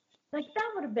like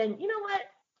that would have been. You know what?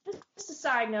 Just a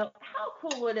side note. How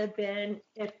cool would it have been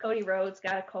if Cody Rhodes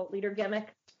got a cult leader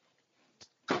gimmick?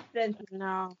 Then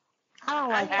no, I don't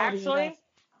like actually.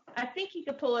 I think he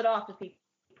could pull it off if he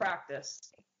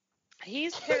practiced.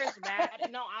 He's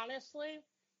charismatic. No, honestly,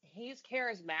 he's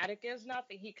charismatic enough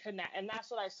that he connect. And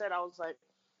that's what I said. I was like,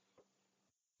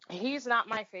 he's not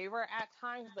my favorite at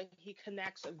times, but he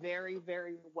connects very,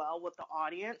 very well with the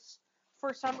audience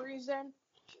for some reason.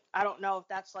 I don't know if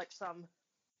that's like some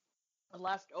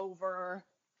leftover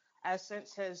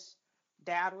essence his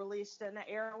dad released in the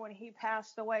air when he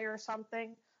passed away or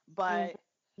something. But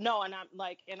no, and I'm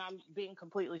being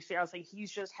completely serious. Like he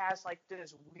just has like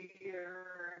this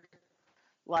weird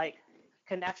like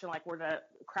connection, like where the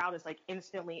crowd is like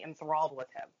instantly enthralled with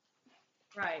him.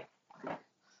 Right.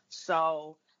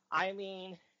 So I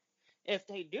mean, if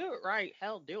they do it right,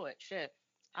 hell, do it. Shit,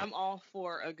 I'm all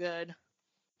for a good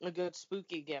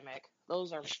spooky gimmick.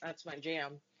 That's my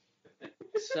jam.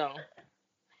 So.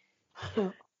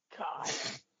 God.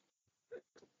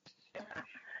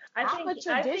 I'm a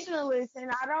traditionalist,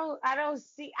 and I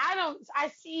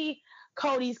see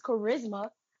Cody's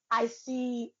charisma. I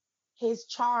see his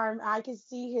charm. I can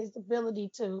see his ability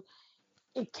to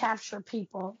capture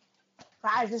people.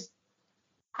 But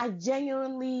I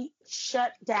genuinely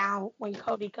shut down when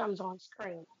Cody comes on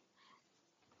screen.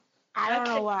 I don't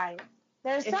know why.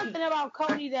 There's something about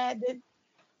Cody that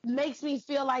makes me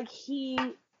feel like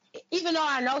even though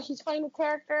I know he's playing a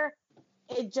character,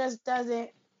 it just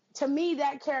doesn't. To me,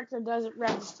 that character doesn't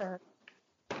register.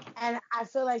 And I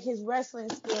feel like his wrestling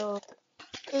skill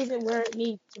isn't where it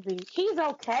needs to be. He's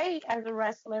okay as a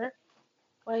wrestler,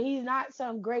 but he's not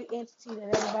some great entity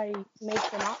that everybody makes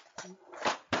him out to be.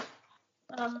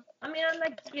 I mean, I'm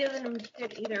not giving him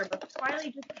shit either, but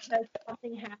finally just because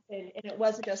something happened and it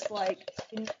wasn't just like,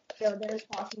 they're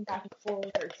talking back and forth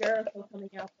or Jericho coming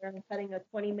out there and cutting a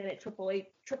 20-minute Triple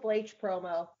H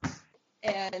promo.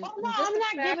 And no, I'm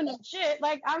not giving them shit.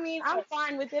 Like, I mean, I'm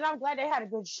fine with it. I'm glad they had a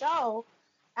good show.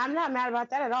 I'm not mad about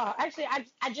that at all. Actually,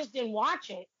 I just didn't watch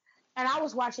it. And I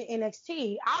was watching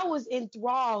NXT. I was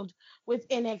enthralled with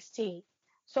NXT.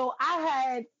 So I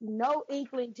had no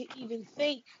inkling to even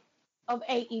think of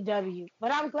AEW.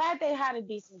 But I'm glad they had a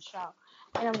decent show.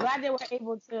 And I'm glad they were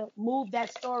able to move that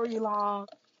story along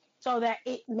so that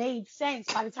it made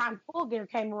sense by the time Full Gear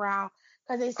came around.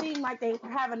 Because it seemed like they were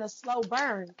having a slow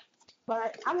burn.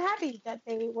 But I'm happy that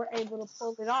they were able to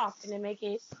pull it off and to make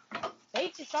it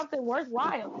something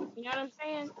worthwhile. You know what I'm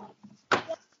saying?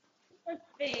 One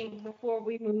thing before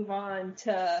we move on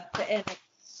to the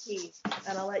NXT,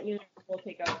 and I'll let you know we'll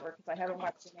take over because I haven't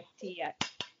watched NXT yet.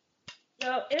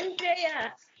 So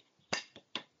MJF,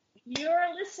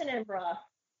 you're listening, bruh.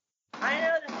 I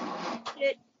know that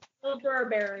shit, Bill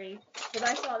Burberry, because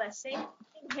I saw that same thing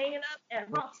hanging up at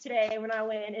Ross today when I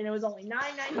went, and it was only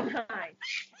 $9.99.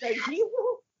 So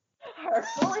you are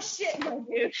full of shit, my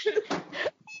dude.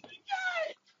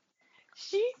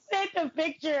 She sent a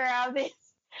picture of this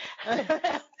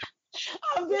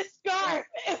of this scarf.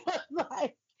 It was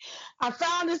like, I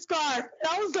found the scarf, and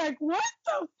I was like, what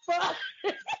the fuck?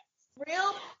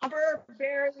 Real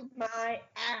Burberry, my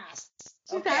ass.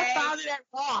 She said, I found it at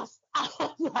Ross. I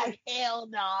was like, hell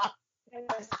no. It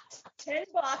was $10.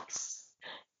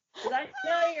 Because I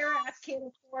know your ass can't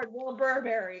afford Will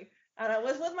Burberry. And I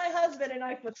was with my husband, and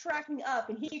I was tracking up,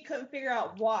 and he couldn't figure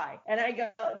out why. And I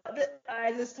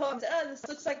just told him, this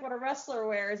looks like what a wrestler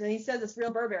wears. And he says it's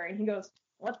real Burberry. And he goes,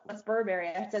 what's Burberry?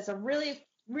 I said, it's a really,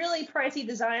 really pricey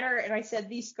designer. And I said,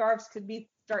 these scarves could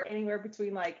start anywhere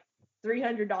between like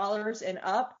 $300 and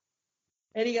up.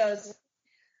 And he goes,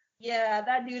 yeah,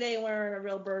 that dude ain't wearing a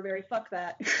real Burberry. Fuck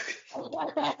that.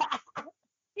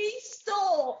 He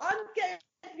stole, I'm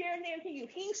guaranteeing you,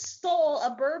 he stole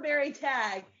a Burberry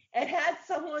tag and had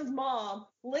someone's mom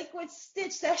liquid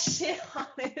stitch that shit on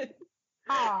it.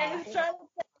 And he's trying to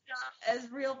put it up as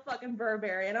real fucking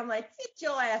Burberry. And I'm like, sit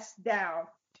your ass down.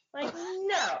 Like,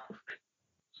 no.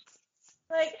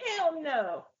 Like, hell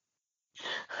no.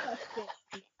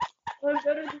 Let's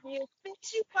go to the news.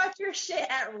 Bitch, you bought your shit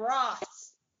at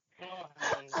Ross.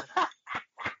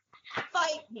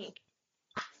 Fight me.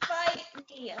 Fight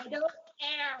me. I don't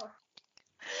care.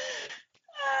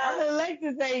 I like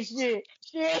to say shit.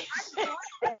 Shit.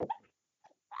 Because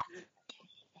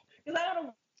I want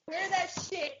to wear that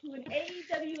shit to an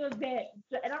AEW event,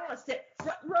 and I want to sit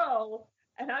front row,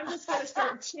 and I'm just going to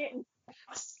start chanting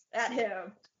at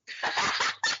him.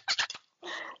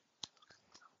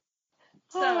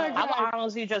 So I would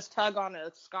honestly just tug on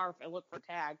a scarf and look for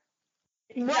tag.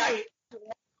 Right.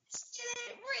 Shit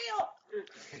ain't real.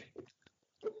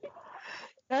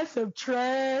 That's some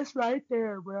trash right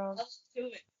there, bro. Let's do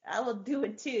it. I will do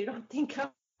it too. Don't think I'm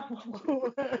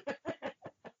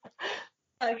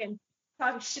fucking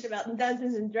talking shit about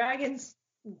Dungeons and Dragons.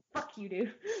 Fuck you,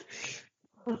 dude.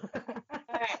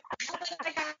 Alright.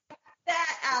 I got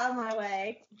that out of my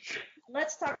way.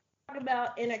 Let's talk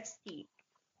about NXT.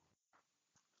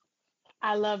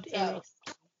 I loved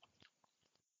NXT.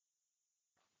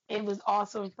 It was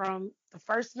awesome from the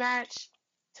first match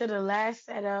to the last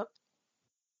setup.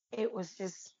 It was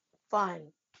just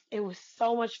fun. It was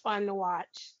so much fun to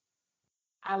watch.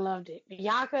 I loved it.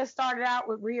 Bianca started out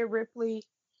with Rhea Ripley,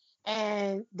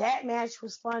 and that match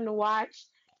was fun to watch.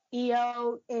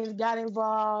 Io got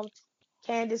involved.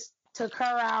 Candice took her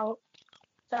out.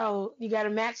 So you got a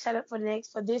match set up for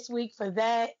this week for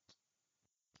that.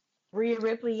 Rhea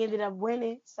Ripley ended up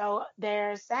winning, so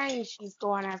they're saying she's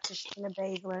going after Shayna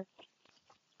Baszler.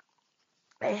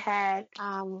 They had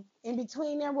in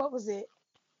between there, what was it?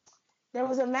 There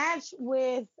was a match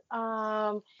with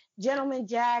Gentleman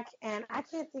Jack and I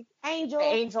can't think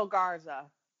Angel Garza.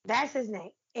 That's his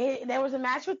name. There was a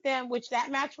match with them, which that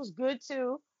match was good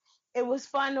too. It was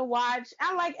fun to watch.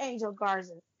 I like Angel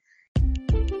Garza.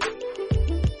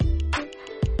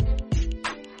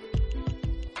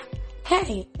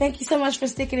 Hey, thank you so much for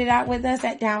sticking it out with us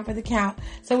at Down for the Count.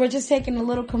 So we're just taking a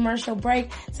little commercial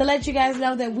break to let you guys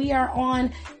know that we are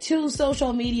on 2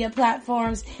 social media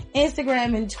platforms,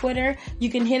 Instagram and Twitter. You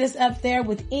can hit us up there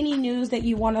with any news that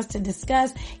you want us to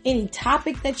discuss, any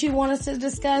topic that you want us to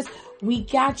discuss. We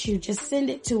got you. Just send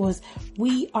it to us.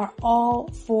 We are all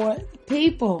for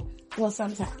people. Well,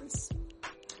 sometimes.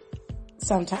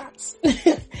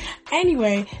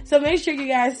 Anyway, so make sure you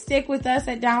guys stick with us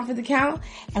at Down for the Count,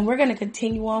 and we're going to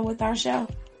continue on with our show.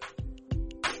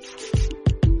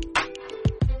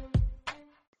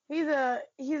 He's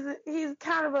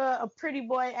kind of a pretty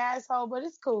boy asshole, but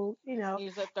it's cool, you know.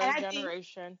 He's a third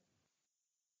generation.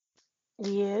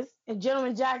 He is. And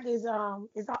Gentleman Jack has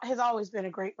always been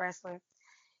a great wrestler.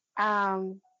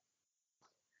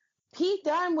 Pete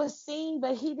Dunne was seen,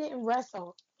 but he didn't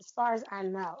wrestle, as far as I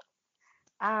know.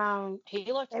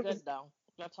 He looked good though.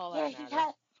 That's all that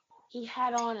matters. He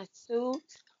had on a suit,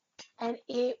 and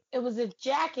it was a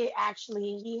jacket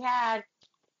actually. He had,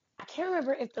 I can't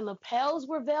remember if the lapels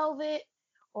were velvet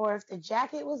or if the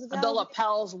jacket was velvet. The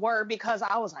lapels were, because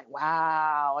I was like,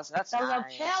 wow, that's nice. The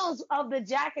lapels of the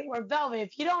jacket were velvet.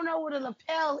 If you don't know what a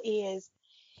lapel is,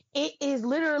 it is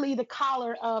literally the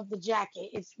collar of the jacket.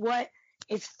 It's what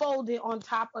is folded on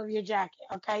top of your jacket.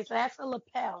 Okay, so that's a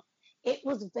lapel. It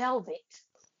was velvet,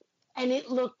 and it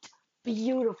looked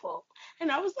beautiful.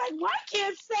 And I was like, why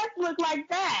can't Seth look like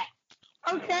that?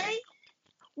 Okay,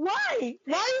 why?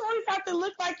 Why you always have to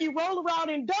look like you roll around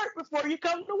in dirt before you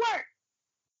come to work?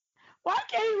 Why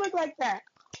can't he look like that?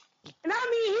 And I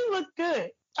mean, he looked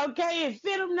good. Okay, it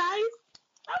fit him nice.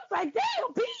 I was like,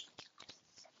 damn, Pete.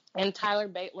 And Tyler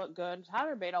Bate looked good.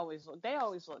 Tyler Bate always look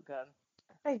good.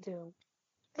 They do.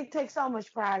 They take so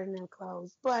much pride in their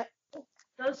clothes. But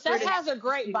Seth has a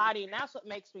great body, and that's what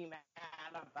makes me mad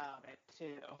about it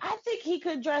too. I think he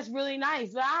could dress really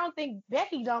nice, but I don't think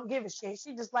Becky don't give a shit.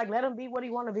 She just like let him be what he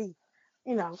want to be,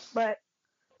 you know. But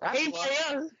That's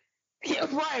love. Yeah,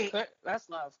 right. That's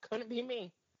love. Couldn't be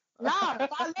me. Nah, if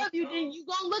I love you, then you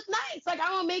gonna look nice. Like,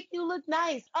 I'm gonna make you look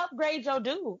nice. Upgrade your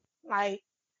dude. Like,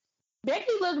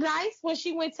 Becky looked nice when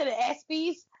she went to the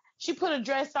ESPYs. She put a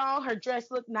dress on. Her dress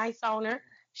looked nice on her.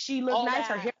 She looked nice.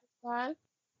 Her hair was done.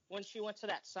 When she went to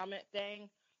that summit thing,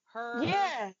 her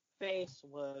face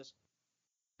was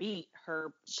beat.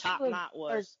 Her top knot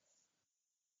was.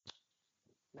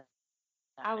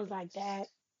 I was like, that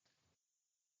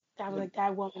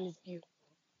woman is beautiful.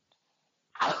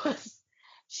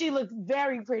 She looked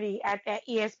very pretty at that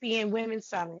ESPN Women's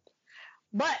Summit.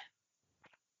 But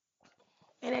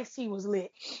NXT was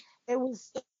lit. It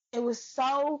was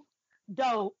so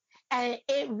dope. And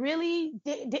it really,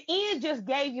 the end just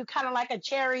gave you kind of like a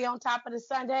cherry on top of the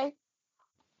sundae.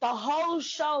 The whole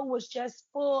show was just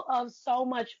full of so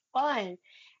much fun.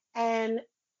 And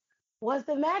was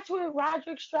the match with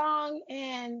Roderick Strong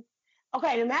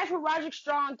the match with Roderick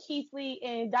Strong, Keith Lee,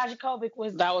 and Dijakovic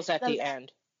was at the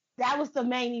end. That was the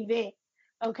main event.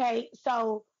 Okay,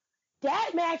 so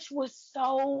that match was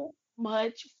so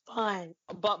much fun.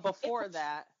 But before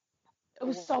that, it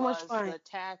was so much fun.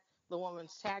 The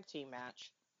women's tag team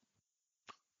match.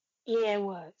 Yeah, it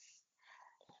was.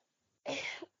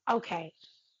 Okay.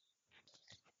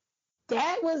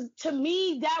 To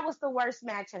me, that was the worst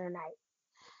match of the night.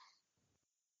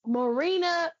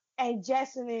 Marina and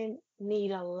Jessamine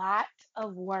need a lot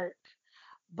of work,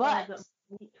 but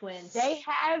twins.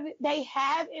 They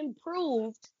have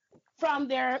improved from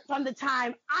the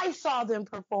time I saw them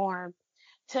perform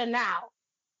to now.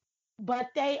 But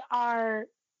they are,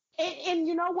 and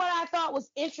you know what I thought was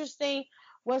interesting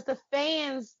was the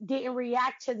fans didn't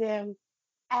react to them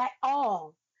at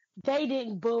all. They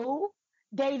didn't boo,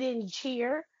 they didn't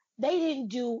cheer, they didn't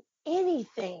do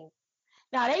anything.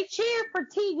 Now they cheered for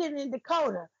Tegan and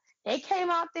Dakota. They came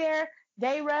out there,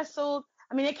 they wrestled.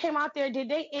 They came out there, did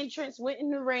their entrance, went in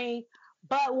the ring.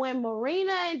 But when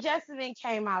Marina and Jessamine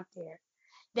came out there,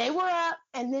 they were up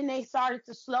and then they started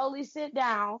to slowly sit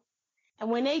down. And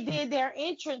when they did their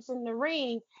entrance in the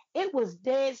ring, it was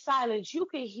dead silence. You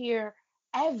could hear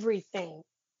everything.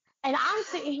 And I'm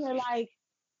sitting here like,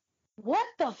 what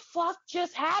the fuck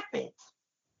just happened?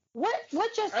 What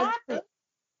just happened?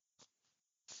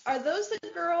 Are those the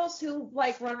girls who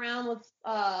like run around with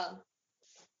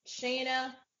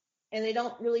Shayna and they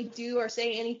don't really do or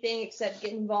say anything except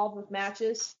get involved with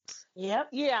matches? Yep.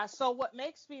 Yeah, so what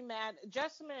makes me mad,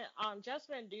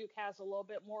 Jessamine Duke has a little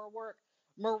bit more work.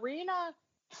 Marina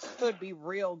could be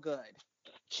real good.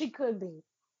 She could be.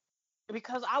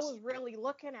 Because I was really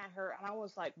looking at her and I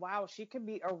was like, wow, she could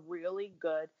be a really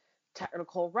good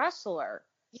technical wrestler.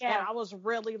 Yeah. And I was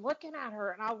really looking at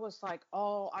her and I was like,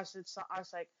 I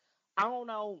don't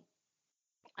know.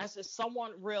 I said,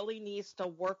 someone really needs to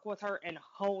work with her and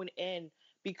hone in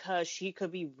because she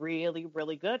could be really,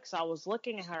 really good. Because I was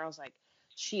looking at her, I was like,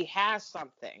 she has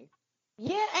something.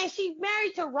 Yeah, and she's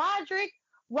married to Roderick.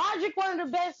 Roderick, one of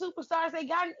the best superstars they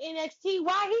got in NXT.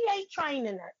 Why he ain't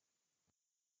training her?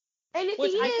 And if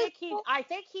I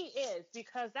think he is,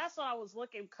 because that's what I was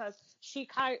looking, because she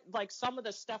kind of, like, some of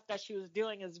the stuff that she was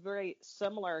doing is very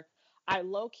similar. I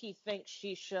low-key think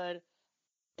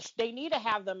they need to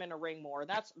have them in a ring more.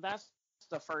 That's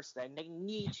the first thing. They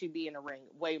need to be in a ring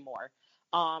way more.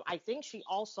 I think she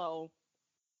also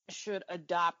should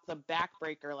adopt the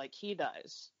backbreaker like he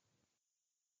does.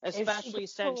 Especially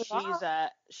since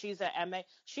she's a MMA.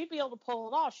 She'd be able to pull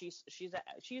it off. She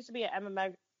used to be an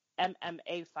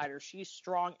MMA fighter. She's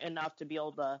strong enough to be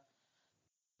able to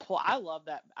pull. I love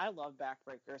that. I love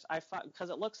backbreakers.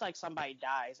 Because it looks like somebody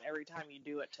dies every time you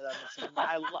do it to them.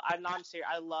 I'm not serious.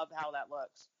 I love how that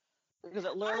looks, because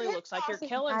it literally looks like you're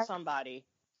killing somebody.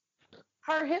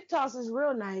 Her hip toss is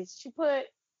real nice. She put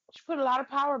a lot of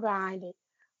power behind it,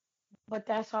 but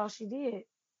that's all she did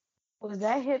was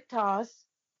that hip toss,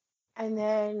 and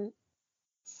then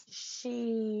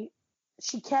she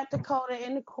kept Dakota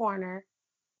in the corner.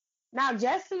 Now,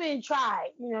 Jessamine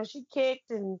tried. She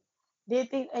kicked and did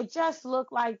things. It just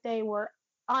looked like they were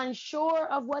unsure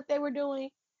of what they were doing.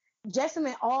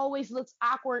 Jessamine always looks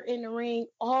awkward in the ring.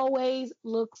 Always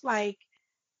looks like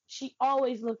she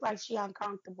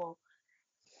uncomfortable.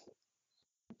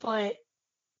 But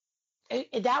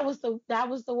that was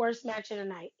the worst match of the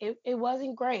night. It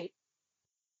wasn't great.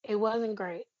 It wasn't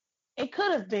great. It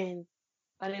could have been,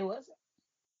 but it wasn't.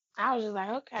 I was just like,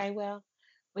 okay, well,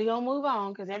 we're going to move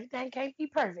on because everything can't be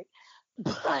perfect.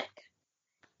 But,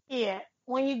 yeah,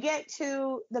 when you get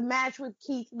to the match with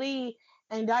Keith Lee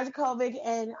and Dijakovic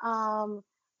and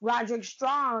Roderick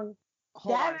Strong.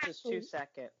 Hold on just 2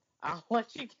 seconds. I'll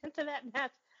let you get to that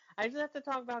match. I just have to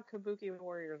talk about Kabuki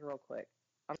Warriors real quick.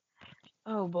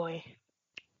 Oh, boy.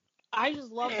 I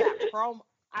just love that promo.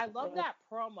 I love that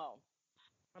promo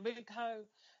because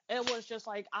it was just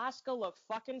like Asuka looked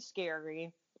fucking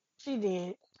scary. She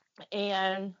did.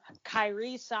 And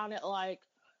Kairi sounded like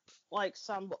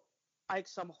some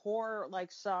horror,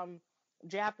 like some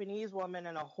Japanese woman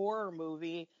in a horror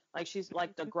movie, like she's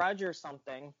like The Grudge or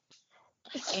something.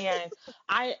 And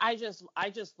I just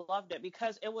loved it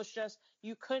because it was just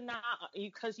you couldn't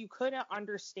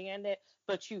understand it,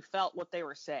 but you felt what they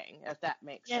were saying, if that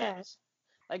makes sense.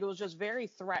 Like it was just very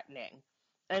threatening,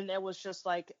 and it was just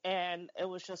like I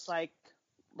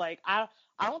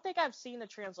don't think I've seen the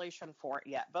translation for it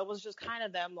yet, but it was just kind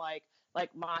of them like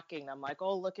mocking them, like,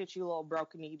 oh, look at you little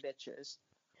broken knee bitches,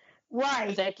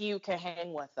 right? Think you can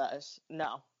hang with us?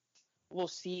 No. We'll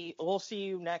see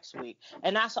you next week.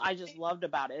 And that's what I just loved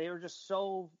about it. They were just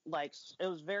so, like, it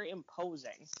was very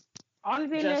imposing. Only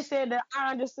thing they said that I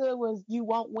understood was you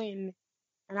won't win.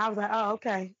 And I was like, oh,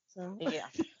 okay. So yeah.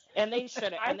 And they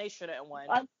shouldn't win.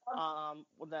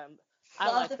 Them.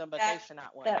 I like them, but they should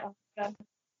not win.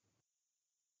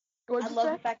 I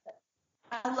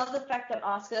love the fact that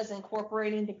Asuka is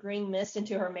incorporating the green mist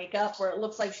into her makeup, where it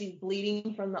looks like she's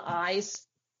bleeding from the eyes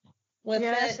with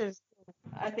it.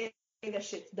 I think that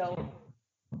shit's dope.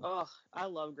 Oh, I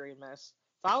love green mist.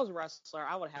 If I was a wrestler,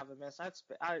 I would have a mist.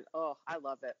 I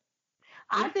love it.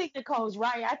 I think Nicole's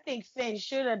right. I think Finn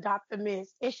should adopt the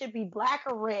mist. It should be black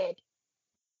or red.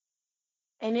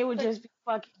 And it would just be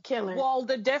fucking killing. Well,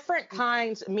 the different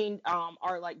kinds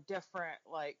are like different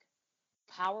like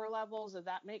power levels, if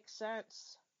that makes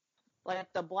sense. Like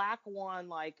the black one,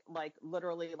 like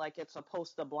literally like it's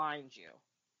supposed to blind you.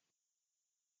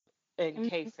 In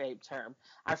kayfabe term.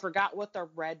 I forgot what the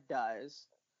red does.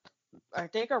 I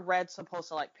think a red's supposed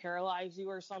to like paralyze you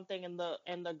or something, and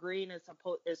the green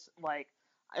is like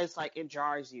it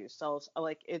jars you. So it's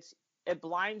like it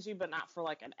blinds you, but not for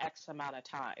like an X amount of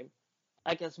time.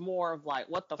 Like it's more of like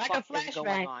what the fuck is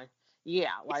going on?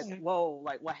 Yeah, like whoa,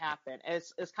 like what happened?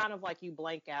 It's kind of like you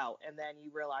blank out and then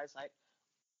you realize like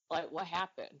what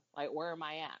happened? Like where am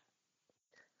I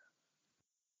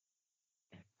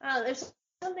at? There's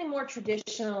something more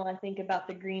traditional, I think, about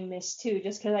the green mist too,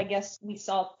 just because I guess we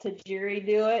saw Tajiri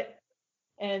do it,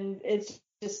 and it's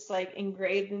just like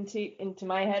engraved into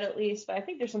my head at least. But I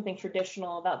think there's something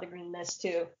traditional about the green mist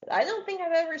too. I don't think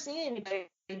I've ever seen anybody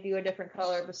do a different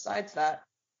color besides that.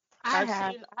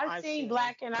 I've seen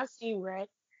black and I've seen red.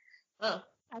 Oh,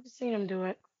 I've seen them do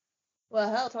it. Well,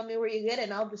 hell, tell me where you get it,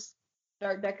 and I'll just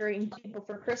start decorating people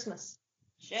for Christmas.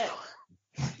 Shit.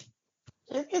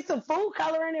 It's a food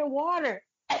coloring in water.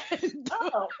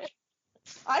 Oh,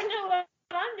 I know what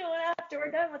I'm doing after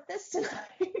we're done with this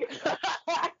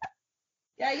tonight.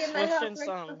 Yeah, get my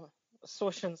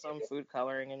swishing some food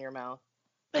coloring in your mouth.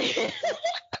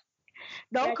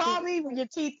 Don't call me when your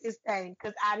teeth is stained,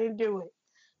 because I didn't do it.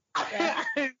 Yeah.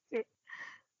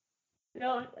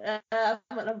 I'm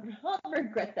gonna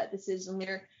regret that decision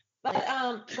later.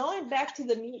 But going back to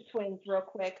the Meat Twins real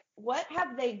quick, what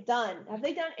have they done? Have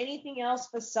they done anything else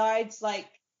besides like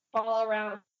follow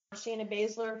around Shayna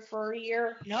Baszler for a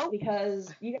year? No,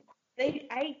 because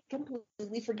I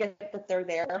completely forget that they're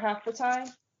there half the time,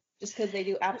 just because they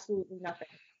do absolutely nothing.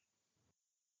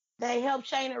 They help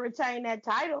Shayna retain that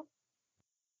title.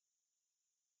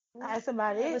 That's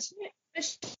about it.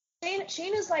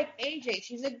 Shayna's like AJ.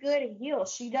 She's a good heel.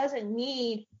 She doesn't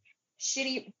need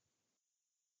shitty.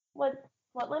 What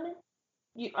lemon?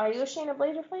 Are you a Shayna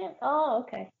Baszler fan? Oh,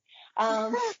 okay.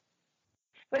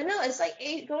 But no, it's like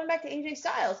going back to AJ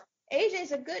Styles.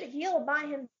 AJ's a good heel by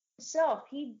himself.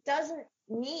 He doesn't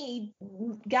need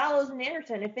Gallows and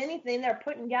Anderson. If anything, they're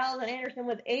putting Gallows and Anderson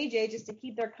with AJ just to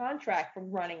keep their contract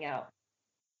from running out.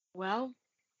 Well,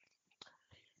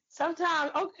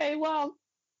 sometimes, okay, well.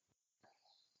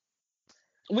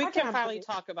 We can finally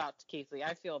talk about Keith Lee.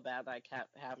 I feel bad that I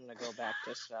kept having to go back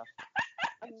to stuff.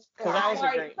 Because that was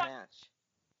a great match.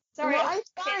 Sorry. No,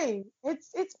 it's fine.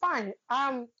 It's fine.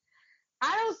 I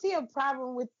don't see a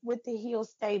problem with the heel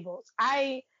stables.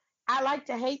 I like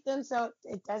to hate them, so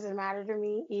it doesn't matter to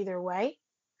me either way.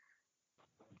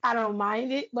 I don't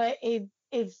mind it, but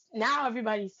it's now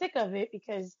everybody's sick of it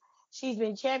because she's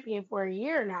been champion for a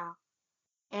year now,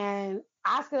 and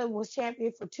Asuka was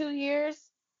champion for 2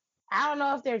 years. I don't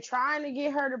know if they're trying to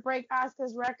get her to break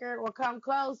Asuka's record or come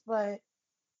close, but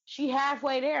she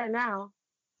halfway there now.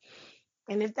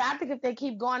 And I think if they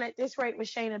keep going at this rate with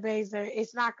Shayna Baszler,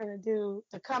 it's not going to do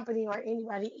the company or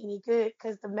anybody any good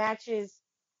because the matches,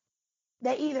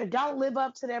 they either don't live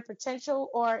up to their potential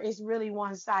or it's really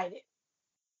one-sided.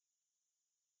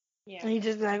 Yeah. And you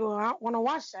just be like, well, I don't want to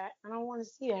watch that. I don't want to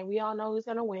see that. We all know who's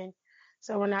going to win,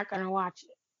 so we're not going to watch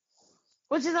it.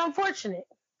 Which is unfortunate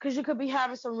because you could be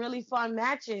having some really fun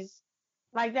matches.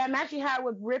 Like that match you had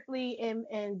with Ripley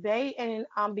and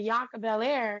Bianca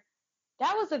Belair.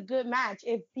 That was a good match.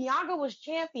 If Bianca was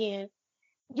champion,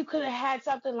 you could have had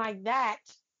something like that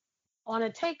on a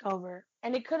takeover.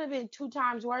 And it could have been 2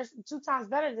 times worse, 2 times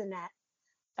better than that.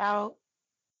 So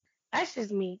that's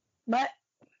just me. But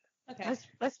Okay.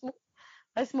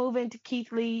 let's move into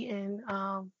Keith Lee and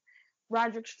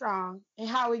Roderick Strong and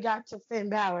how we got to Finn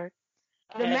Balor.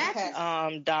 The match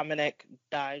is, Dominic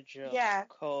Dijakovic. Yeah.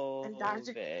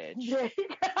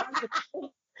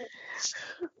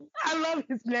 I love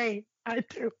his name. I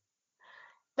do.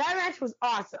 That match was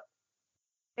awesome.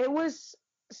 It was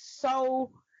so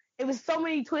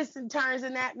many twists and turns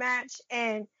in that match,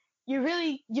 and you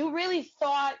really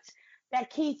thought that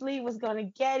Keith Lee was gonna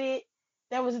get it.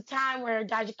 There was a time where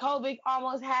Dijakovic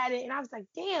almost had it, and I was like,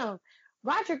 damn,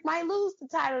 Roderick might lose the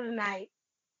title tonight.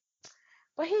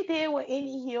 But he did what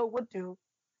any heel would do,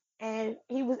 and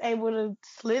he was able to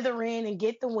slither in and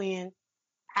get the win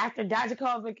after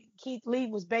Dijakovic and Keith Lee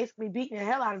was basically beating the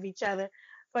hell out of each other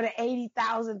for the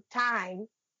 80,000th time.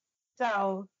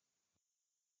 So,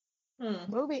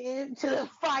 moving into the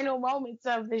final moments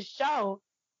of the show,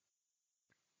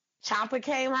 Ciampa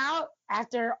came out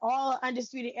after all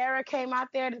Undisputed Era came out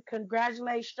there to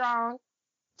congratulate Strong.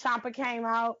 Ciampa came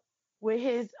out with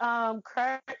his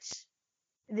crutch.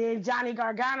 Then Johnny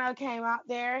Gargano came out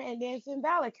there, and then Finn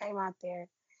Balor came out there.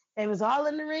 They was all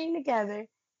in the ring together.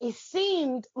 It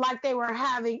seemed like they were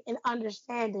having an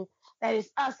understanding that it's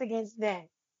us against them.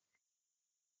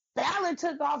 Balor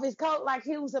took off his coat like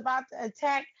he was about to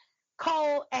attack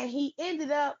Cole, and he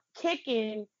ended up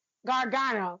kicking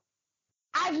Gargano.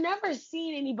 I've never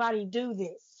seen anybody do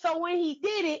this. So when he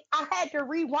did it, I had to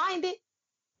rewind it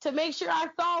to make sure I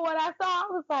saw what I saw. I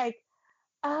was like,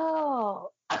 oh,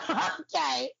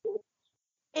 okay.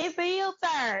 It's a heel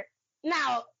turn.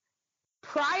 Now,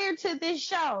 prior to this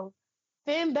show,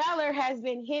 Finn Balor has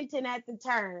been hinting at the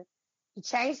turn. He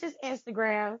changed his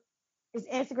Instagram. His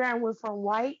Instagram went from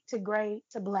white to gray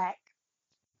to black.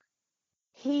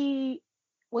 He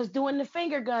was doing the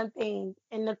finger gun thing,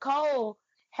 and Nicole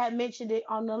had mentioned it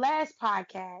on the last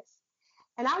podcast.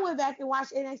 And I went back and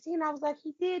watched NXT, and I was like,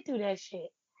 he did do that shit.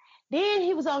 Then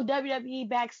he was on WWE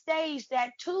Backstage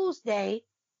that Tuesday,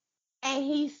 and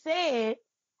he said,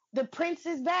 the Prince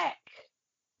is back.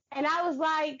 And I was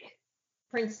like,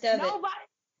 Prince Devitt.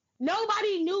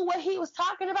 Nobody knew what he was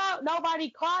talking about.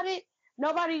 Nobody caught it.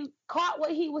 Nobody caught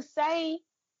what he was saying.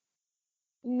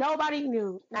 Nobody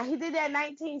knew. Now, he did that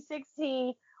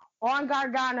 1916 on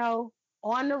Gargano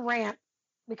on the ramp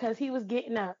because he was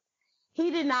getting up.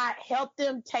 He did not help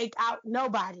them take out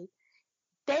nobody.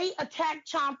 They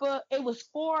attacked Ciampa. It was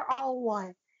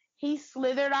 4-on-1. He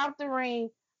slithered out the ring.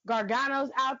 Gargano's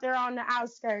out there on the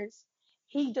outskirts.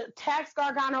 He attacks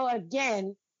Gargano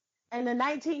again. And the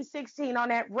 1916 on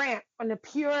that ramp, on the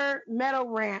pure metal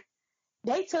ramp,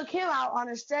 they took him out on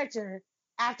a stretcher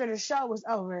after the show was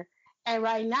over. And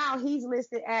right now he's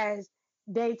listed as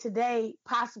day-to-day,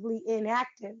 possibly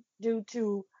inactive due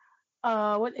to,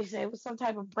 what they say, was some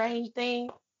type of brain thing.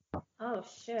 Oh,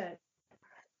 shit.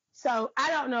 So I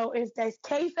don't know if that's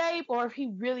kayfabe or if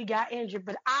he really got injured,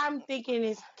 but I'm thinking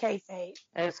it's kayfabe.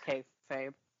 It's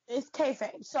kayfabe. It's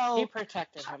kayfabe. So he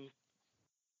protected him.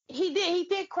 He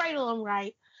did cradle him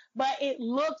right, but it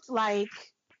looked like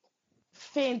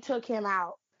Finn took him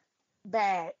out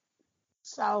bad.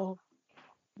 So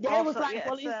there was like,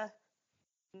 well,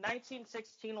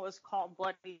 1916 was called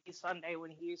Bloody Sunday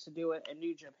when he used to do it in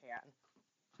New Japan,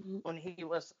 when he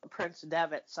was Prince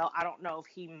Devitt. So I don't know if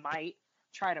he might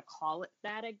try to call it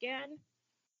that again,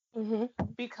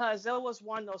 because it was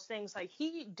one of those things. Like,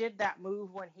 he did that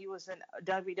move when he was in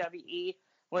WWE.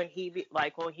 When he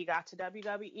got to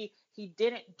WWE, he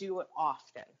didn't do it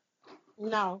often.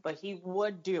 No, but he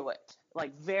would do it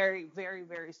like very, very,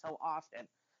 very so often.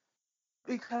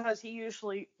 because he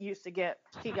usually used to get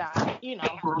he got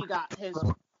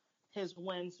his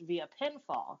wins via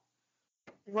pinfall.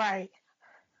 Right.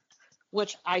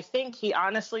 Which I think he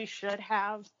honestly should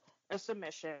have a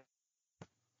submission.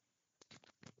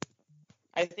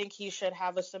 I think he should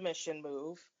have a submission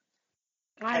move.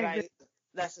 I agree.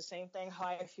 That's the same thing how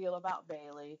I feel about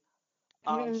Bayley.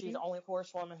 Mm-hmm. She's the only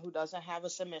horsewoman who doesn't have a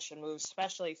submission move,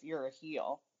 especially if you're a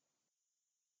heel.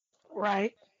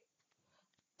 Right.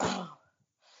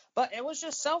 But it was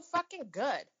just so fucking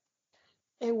good.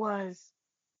 It was.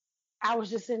 I was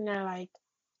just sitting there like,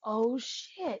 oh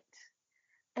shit.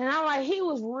 And I'm like, he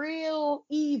was real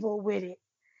evil with it.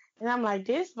 And I'm like,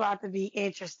 this about to be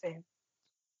interesting.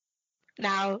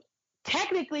 Now,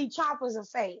 technically, Ciampa's a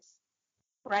face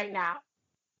right now.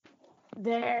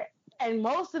 And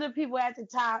most of the people at the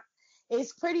top,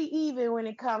 it's pretty even when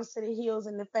it comes to the heels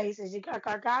and the faces. You got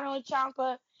Gargano and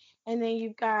Ciampa, and then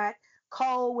you've got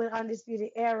Cole with Undisputed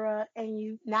Era, and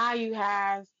you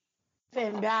have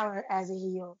Finn Balor as a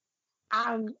heel.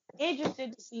 I'm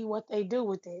interested to see what they do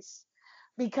with this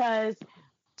because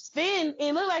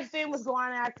it looked like Finn was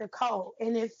going after Cole,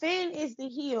 and if Finn is the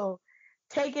heel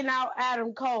taking out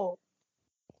Adam Cole,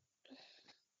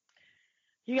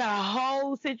 you got a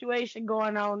whole situation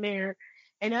going on there.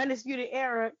 And Undisputed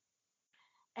Era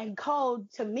and Cole,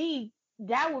 to me,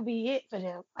 that would be it for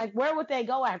them. Like, where would they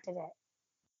go after that?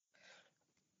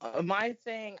 My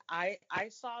thing, I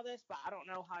saw this, but I don't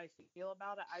know how I feel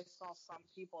about it. I saw some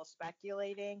people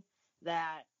speculating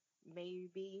that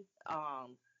maybe,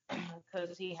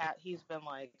 because he's been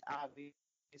like,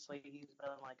 obviously he's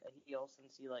been like a heel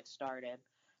since he like started,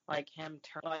 like him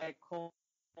like Cole,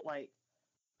 like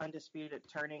Undisputed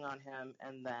turning on him,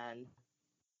 and then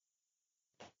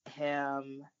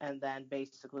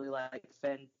basically like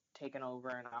Finn taking over,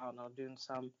 and I don't know, doing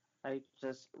some like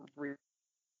just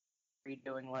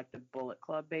redoing like the Bullet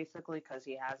Club basically, because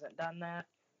he hasn't done that.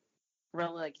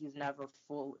 Really, like he's never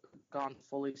gone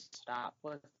fully stop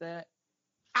with it.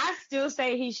 I still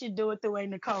say he should do it the way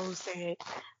Nicole said.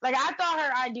 Like, I thought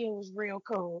her idea was real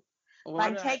cool. Taking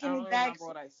it back. I don't remember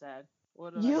what I said.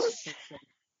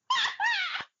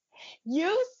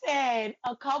 You said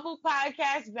a couple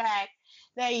podcasts back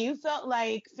that you felt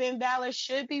like Finn Balor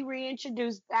should be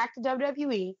reintroduced back to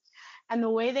WWE, and the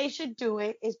way they should do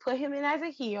it is put him in as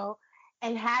a heel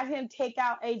and have him take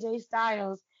out AJ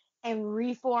Styles and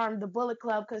reform the Bullet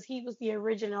Club because he was the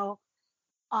original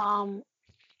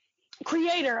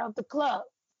creator of the club.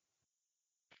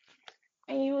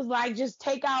 And he was like, just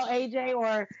take out AJ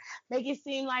or make it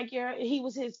seem like he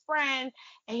was his friend.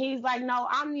 And he's like, no,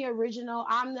 I'm the original.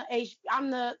 I'm the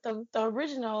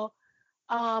original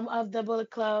of the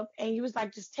Bullet Club. And he was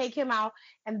like, just take him out.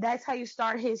 And that's how you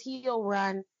start his heel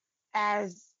run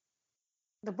as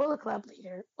the Bullet Club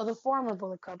leader or the former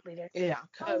Bullet Club leader. Yeah,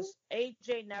 because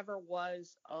AJ never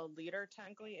was a leader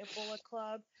technically in Bullet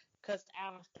Club, because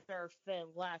after Finn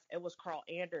left, it was Carl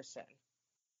Anderson.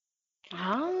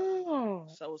 Oh.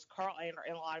 So it was Carl Anderson,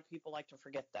 and a lot of people like to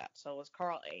forget that. So it was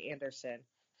Carl Anderson,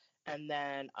 and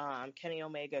then Kenny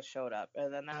Omega showed up,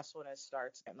 and then that's when it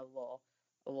starts getting a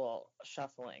little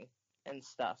shuffling and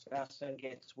stuff. That's when it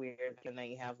gets weird, and then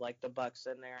you have like the Bucks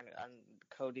in there and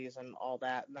Cody's and all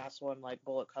that, and that's when like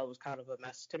Bullet Club was kind of a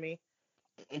mess to me.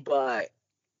 But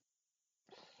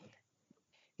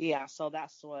yeah, so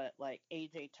that's what like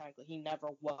AJ technically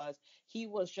he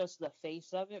was just the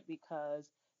face of it because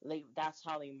that's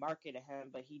how they marketed him,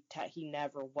 but he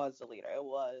never was the leader. It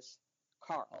was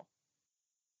Carl.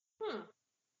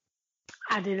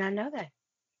 I did not know that.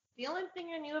 The only thing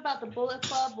I knew about the Bullet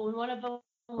Club when one of them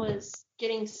was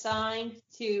getting signed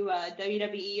to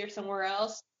WWE or somewhere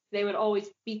else, they would always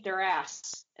beat their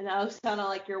ass, and that was kind of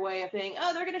like your way of saying,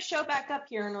 "Oh, they're going to show back up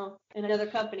here in another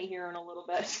company here in a little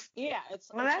bit." Yeah, that's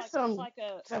some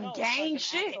gang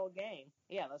shit. Gang.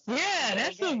 Yeah, that's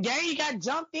some gang. You got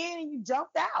jumped in and you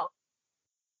jumped out.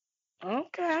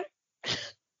 Okay.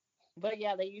 But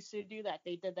yeah, they used to do that.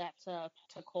 They did that to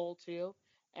Cole too.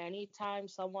 Anytime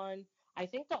someone, I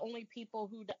think the only people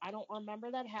who I don't remember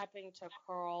that happening to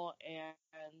Carl and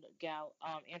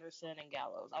Anderson and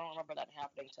Gallows. I don't remember that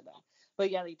happening to them. But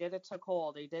yeah, they did it to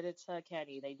Cole. They did it to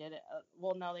Kenny. They did it.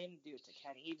 Well, no, they didn't do it to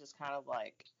Kenny. He just kind of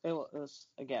like it was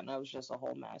again. That was just a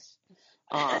whole mess.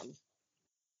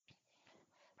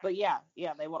 But yeah,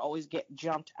 they would always get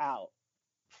jumped out.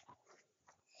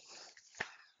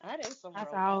 That is some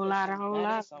whole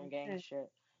lot some gang shit.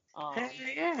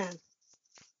 Yeah.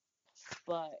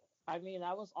 But I mean,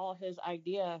 that was all his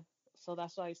idea. So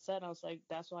that's why I said, I was like,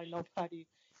 that's why nobody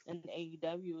in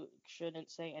AEW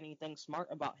shouldn't say anything smart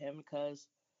about him, because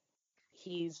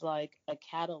he's like a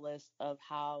catalyst of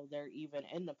how they're even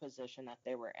in the position that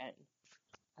they were in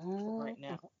right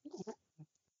now.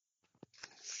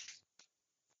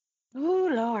 Oh,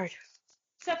 Lord.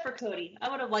 Except for Cody. I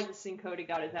would have liked to see Cody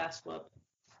got his ass whooped.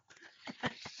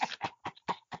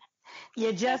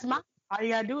 You just might. All you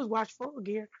gotta do is watch Full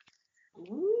Gear.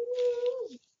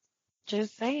 Ooh.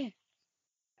 Just saying.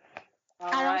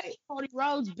 I don't see Cody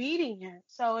Rhodes beating him,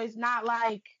 so it's not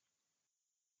like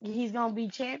he's gonna be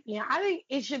champion. I think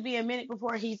it should be a minute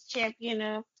before he's champion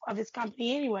of his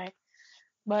company anyway.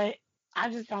 But I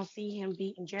just don't see him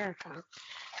beating Jericho.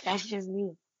 That's just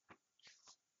me.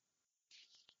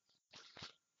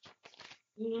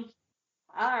 Mm.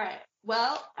 All right.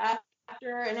 Well,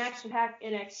 after an action-packed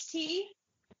NXT,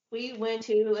 we went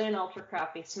to an ultra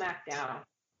crappy SmackDown.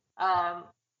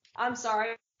 I'm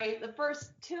sorry. The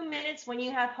first 2 minutes when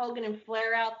you have Hogan and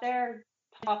Flair out there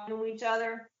talking to each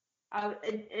other,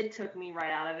 it took me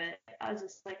right out of it. I was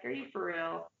just like, "Are you for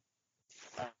real?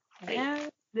 Yeah.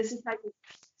 This is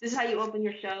how you open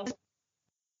your show."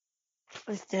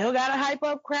 We still gotta hype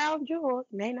up Crown Jewel.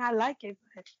 May not like it,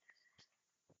 but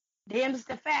them's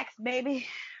the facts, baby.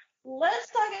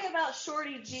 Let's talk about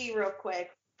Shorty G real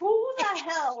quick. Who the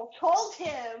hell told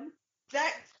him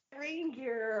that Green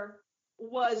Gear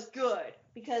was good?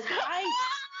 Because I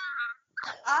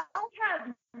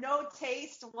have no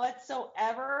taste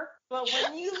whatsoever. But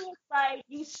when you look like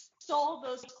you stole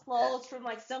those clothes from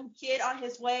like some kid on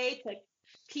his way to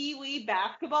Pee Wee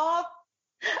basketball,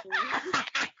 you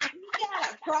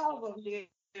got a problem, dude.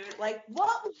 Like,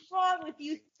 what was wrong with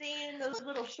you seeing those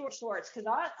little short shorts? Because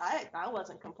I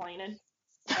wasn't complaining.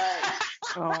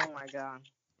 Oh my God.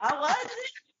 I wasn't.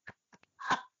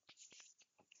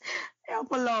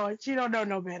 Help a Lord. She don't know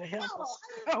no better. Help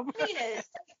No, I mean it.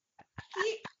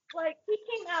 He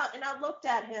came out and I looked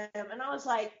at him and I was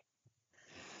like,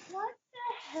 what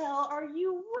the hell are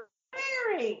you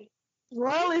wearing?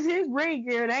 Well, it's his Green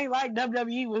Gear. It ain't like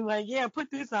WWE was like, yeah,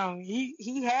 put this on.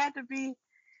 He had to be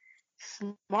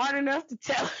smart enough to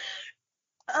tell.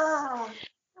 Oh,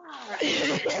 God.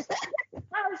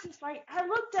 I was just like, I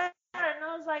looked at it and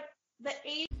I was like, the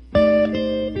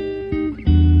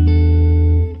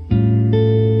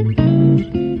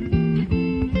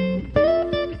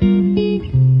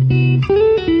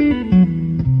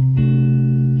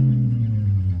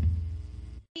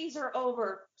 80s are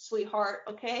over, sweetheart.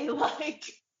 Okay, like,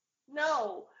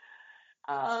 no.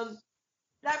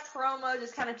 That promo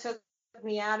just kind of took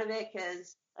me out of it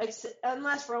because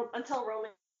until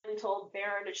Roman told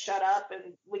Baron to shut up,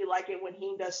 and we like it when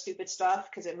he does stupid stuff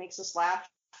because it makes us laugh,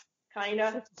 kind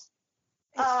of.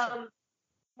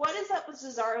 What is up with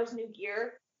Cesaro's new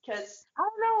gear? Because I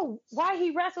don't know why he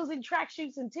wrestles in track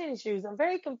shoes and tennis shoes. I'm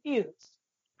very confused.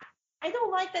 I don't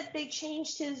like that they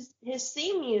changed his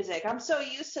theme music. I'm so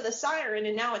used to the siren,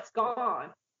 and now it's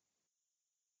gone.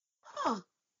 Huh.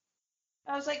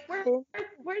 I was like, where's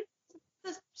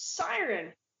the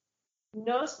siren?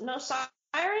 No siren?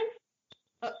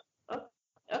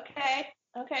 Okay.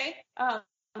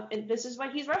 And this is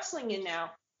what he's wrestling in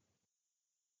now.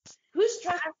 Who's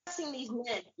dressing these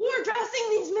men? Who are dressing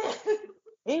these men?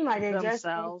 Seems like they dress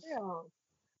Themselves. themselves.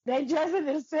 They dress it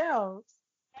themselves.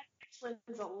 That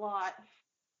explains a lot.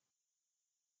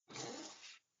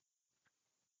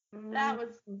 That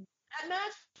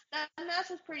match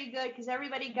was pretty good because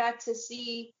everybody got to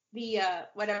see the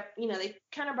whatever, they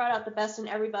kind of brought out the best in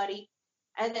everybody,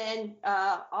 and then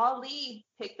Ali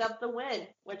picked up the win,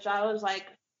 which I was like,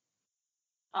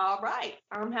 all right,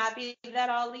 I'm happy that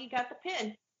Ali got the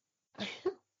pin.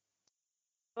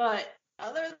 But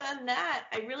other than that,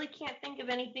 I really can't think of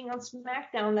anything on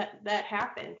SmackDown that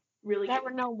happened. Really, There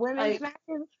were no women's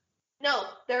matches. No,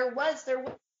 there was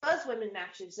women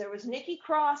matches. There was Nikki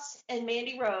Cross and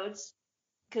Mandy Rhodes,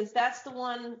 because that's the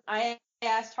one I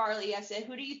asked Harley. I said,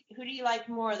 who do you like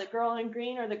more, the girl in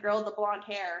green or the girl with the blonde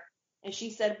hair? And she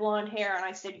said blonde hair, and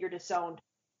I said, you're disowned.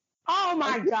 Oh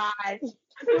my God. I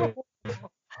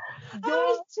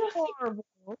was joking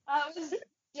with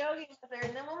her.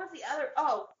 And then what was the other?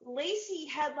 Oh, Lacey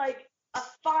had like a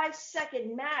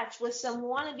 5-second match with some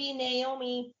wannabe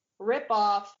Naomi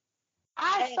ripoff.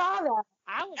 I saw that.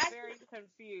 I was very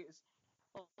confused.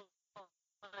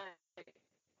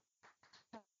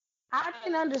 I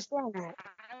can understand that.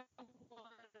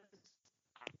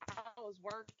 I was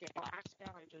working. I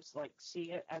just like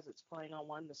see it as it's playing on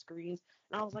one of the screens,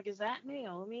 and I was like, "Is that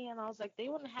Naomi?" And I was like, "They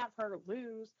wouldn't have her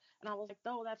lose." And I was like,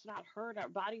 "No, that's not her.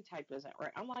 That body type isn't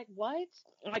right." I'm like, "What?"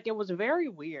 Like it was very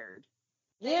weird.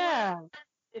 Yeah.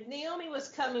 If Naomi was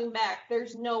coming back,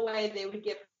 there's no way they would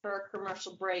give her a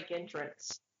commercial break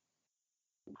entrance.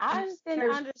 I just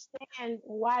didn't understand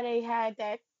why they had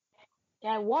that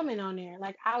that woman on there.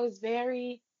 Like I was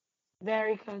very,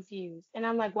 very confused. And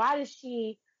I'm like, why does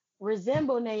she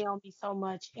resemble Naomi so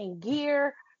much in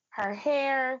gear, her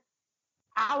hair?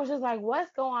 I was just like,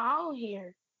 what's going on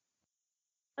here?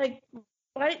 Like,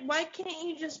 why can't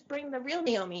you just bring the real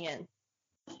Naomi in?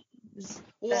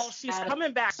 Well, she's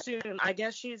coming back soon. I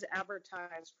guess she's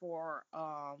advertised for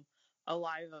a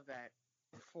live event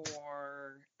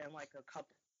in like a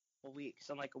couple of weeks,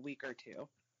 in like a week or two.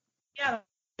 Yeah,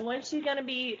 when's she gonna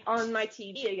be on my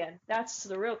TV again? That's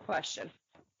the real question.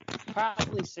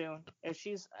 Probably soon. If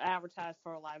she's advertised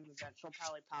for a live event, she'll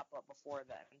probably pop up before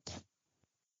then.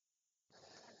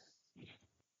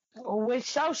 Or which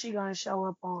show she gonna show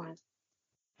up on?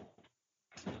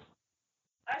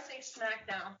 I say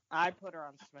SmackDown. I put her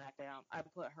on SmackDown. I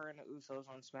put her and the Usos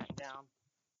on SmackDown.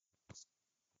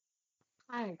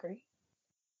 I agree.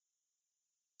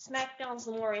 SmackDown's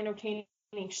the more entertaining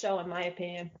show, in my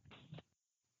opinion.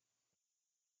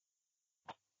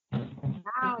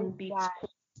 Now we got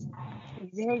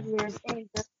Xavier's injured,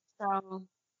 so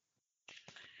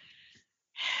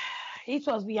he's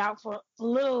supposed to be out for a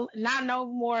little, not no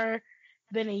more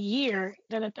than a year.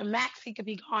 That at the max he could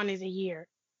be gone is a year.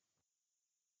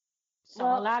 So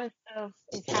a lot of stuff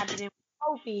is happening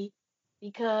with Kofi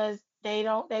because they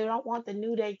don't want the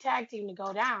New Day tag team to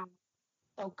go down.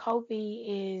 So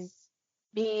Kofi is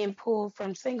being pulled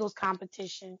from singles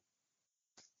competition,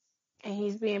 and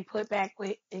he's being put back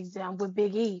with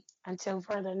Big E until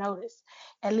further notice.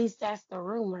 At least that's the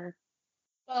rumor.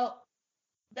 Well,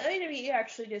 WWE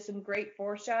actually did some great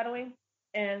foreshadowing,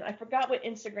 and I forgot what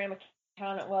Instagram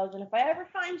account it was. And if I ever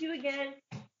find you again,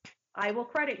 I will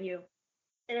credit you.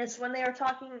 And it's when they were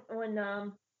talking, when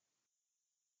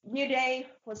New Day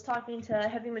was talking to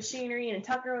Heavy Machinery, and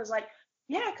Tucker was like,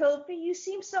 "Yeah, Kofi, you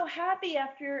seem so happy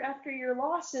after your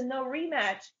loss and no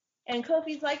rematch." And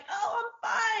Kofi's like, "Oh, I'm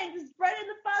fine, just spreading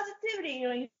the positivity." You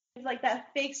know, he's like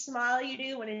that fake smile you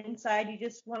do when inside you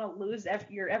just want to lose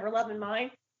your ever-loving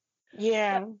mind.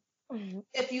 Yeah. So,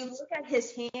 if you look at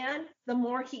his hand, the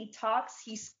more he talks,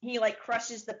 he like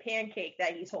crushes the pancake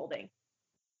that he's holding.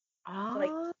 Oh. Like,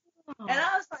 and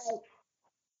I was like,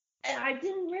 and I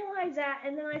didn't realize that.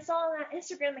 And then I saw on that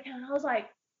Instagram account, and I was like,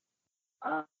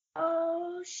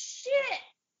 oh shit,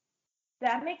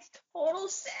 that makes total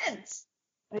sense.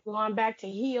 Are you going back to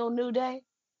heel New Day?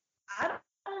 I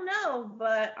don't know,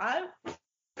 but I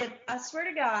swear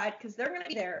to God, because they're gonna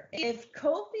be there. If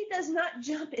Kofi does not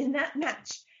jump in that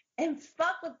match and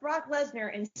fuck with Brock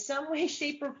Lesnar in some way,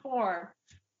 shape, or form,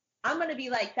 I'm gonna be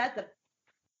like, that's a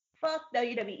fuck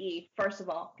WWE, first of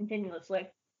all, continuously.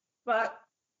 But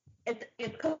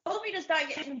if Kofi does not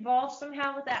get involved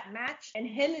somehow with that match and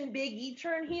him and Big E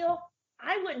turn heel,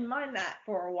 I wouldn't mind that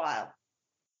for a while.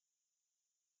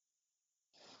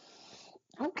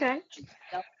 Okay.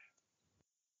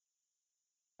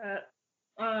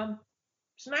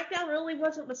 SmackDown really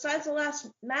wasn't, besides the last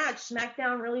match,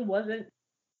 SmackDown really wasn't.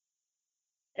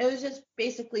 It was just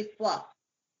basically fluff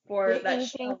for Did that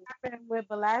anything show. happen with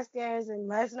Velasquez and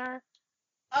Lesnar?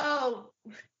 Oh,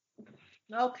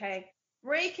 okay.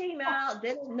 Ray came out,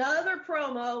 did another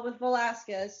promo with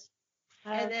Velasquez,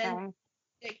 and then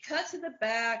it cut to the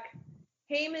back.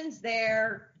 Heyman's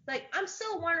there. Like, I'm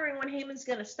still wondering when Heyman's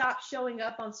going to stop showing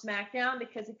up on SmackDown,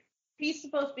 because if he's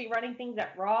supposed to be running things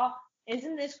at Raw,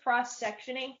 isn't this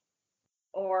cross-sectioning?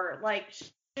 Or, like, should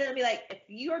it be like, if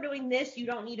you are doing this, you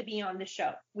don't need to be on this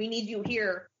show. We need you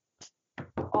here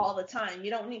all the time. You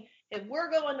don't need, if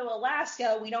we're going to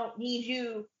Alaska, we don't need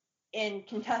you in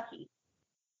Kentucky.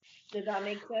 Does that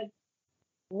make sense?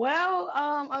 Well,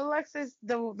 Alexis,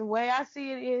 the way I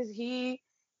see it is he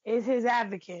is his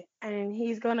advocate, and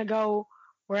he's gonna go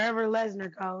wherever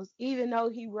Lesnar goes, even though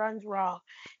he runs Raw.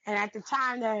 And at the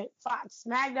time that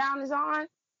SmackDown is on,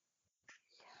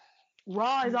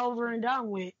 Raw is over and done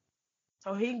with,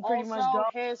 so he can pretty much go.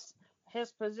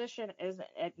 His position isn't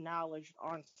acknowledged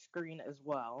on screen as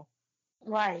well.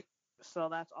 Right. So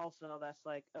that's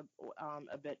like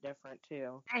a bit different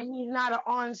too. And he's not an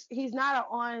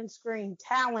on-screen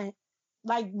talent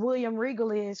like William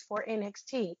Regal is for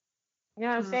NXT. You know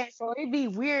what I'm saying? So it'd be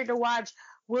weird to watch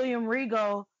William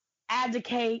Regal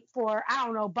advocate for, I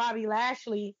don't know, Bobby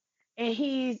Lashley, and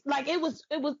he's like, it was.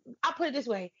 I'll put it this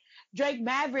way: Drake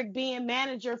Maverick being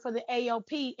manager for the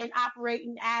AOP and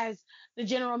operating as the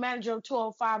general manager of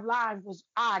 205 Live was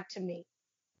odd to me.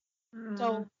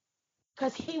 So.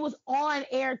 Because he was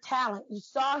on-air talent. You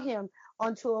saw him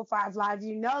on 205 Live.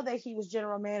 You know that he was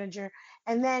general manager.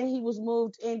 And then he was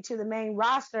moved into the main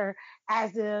roster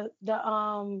as the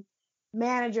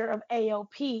manager of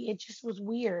AOP. It just was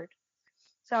weird.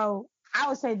 So I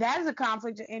would say that is a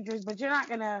conflict of interest, but you're not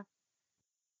going to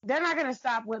they're not going to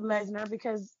stop with Lesnar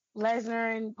because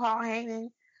Lesnar and Paul Heyman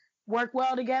work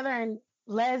well together, and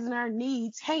Lesnar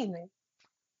needs Heyman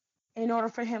in order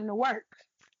for him to work.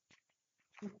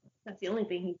 That's the only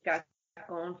thing he's got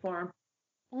going for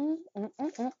him.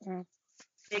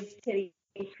 Big titty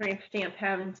tramp stamp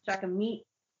having stack of meat.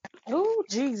 Oh,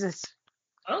 Jesus.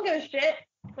 I don't give a shit.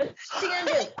 What's he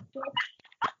gonna do?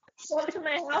 Go up to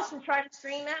my house and try to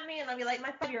scream at me, and I'll be like,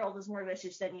 my 5-year-old is more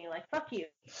vicious than you. Like, fuck you.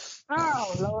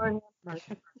 Oh, Lord.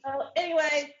 So,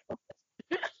 anyway,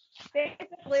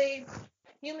 basically,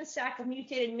 human sack of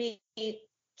mutated meat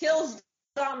kills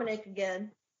Dominic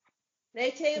again.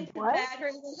 They take him to the bag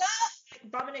room.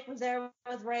 Dominic was there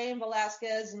with Rey and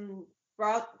Velasquez, and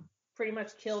Brock pretty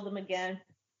much killed him again.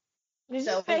 Did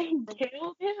you say he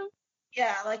killed him?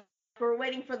 Yeah, like, we're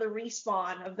waiting for the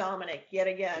respawn of Dominic yet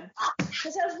again.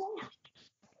 Because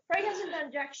Rey hasn't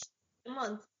done jack shit in a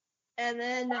month. And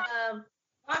then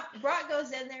Brock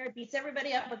goes in there, beats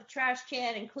everybody up with a trash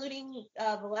can, including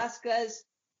Velasquez.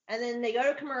 And then they go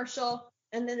to commercial,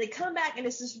 and then they come back, and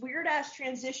it's this weird-ass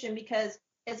transition because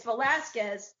it's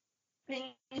Velasquez. And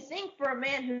you think for a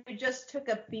man who just took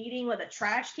a beating with a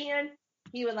trash can,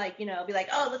 he would, like, you know, be like,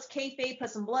 oh, let's kayfabe, put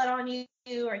some blood on you,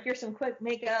 or here's some quick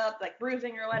makeup, like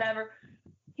bruising or whatever.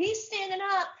 He's standing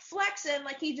up, flexing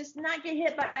like he just not get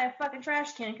hit by a fucking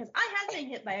trash can, because I have been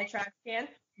hit by a trash can.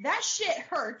 That shit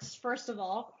hurts, first of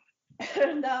all.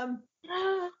 And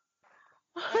I'll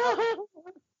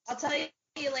tell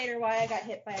you later why I got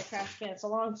hit by a trash can. It's a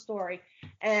long story.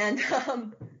 And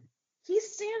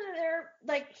he's standing there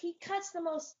like he cuts the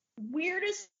most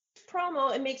weirdest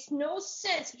promo. It makes no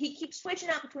sense. He keeps switching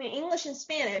out between English and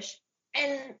Spanish,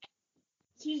 and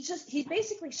he's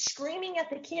basically screaming at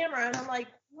the camera, and I'm like,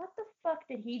 what the fuck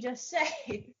did he just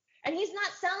say? And he's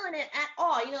not selling it at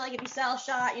all. You know, like if you sell a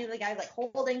shot, you know, the guy's like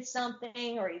holding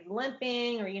something, or he's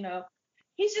limping, or, you know,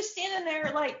 he's just standing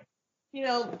there like, you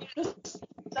know, just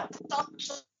off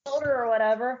the shoulder or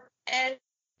whatever, and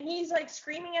he's like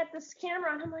screaming at this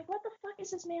camera, and I'm like, what the fuck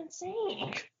is this man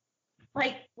saying?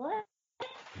 Like, what?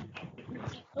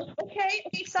 Okay,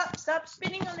 stop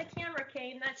spinning on the camera,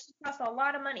 Kane. That should cost a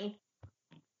lot of money.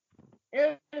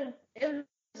 It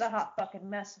was a hot fucking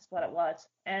mess, is what it was,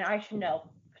 and I should know.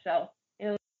 So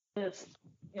it was,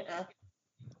 you know,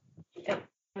 it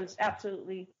was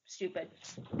absolutely stupid.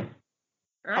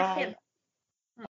 I can't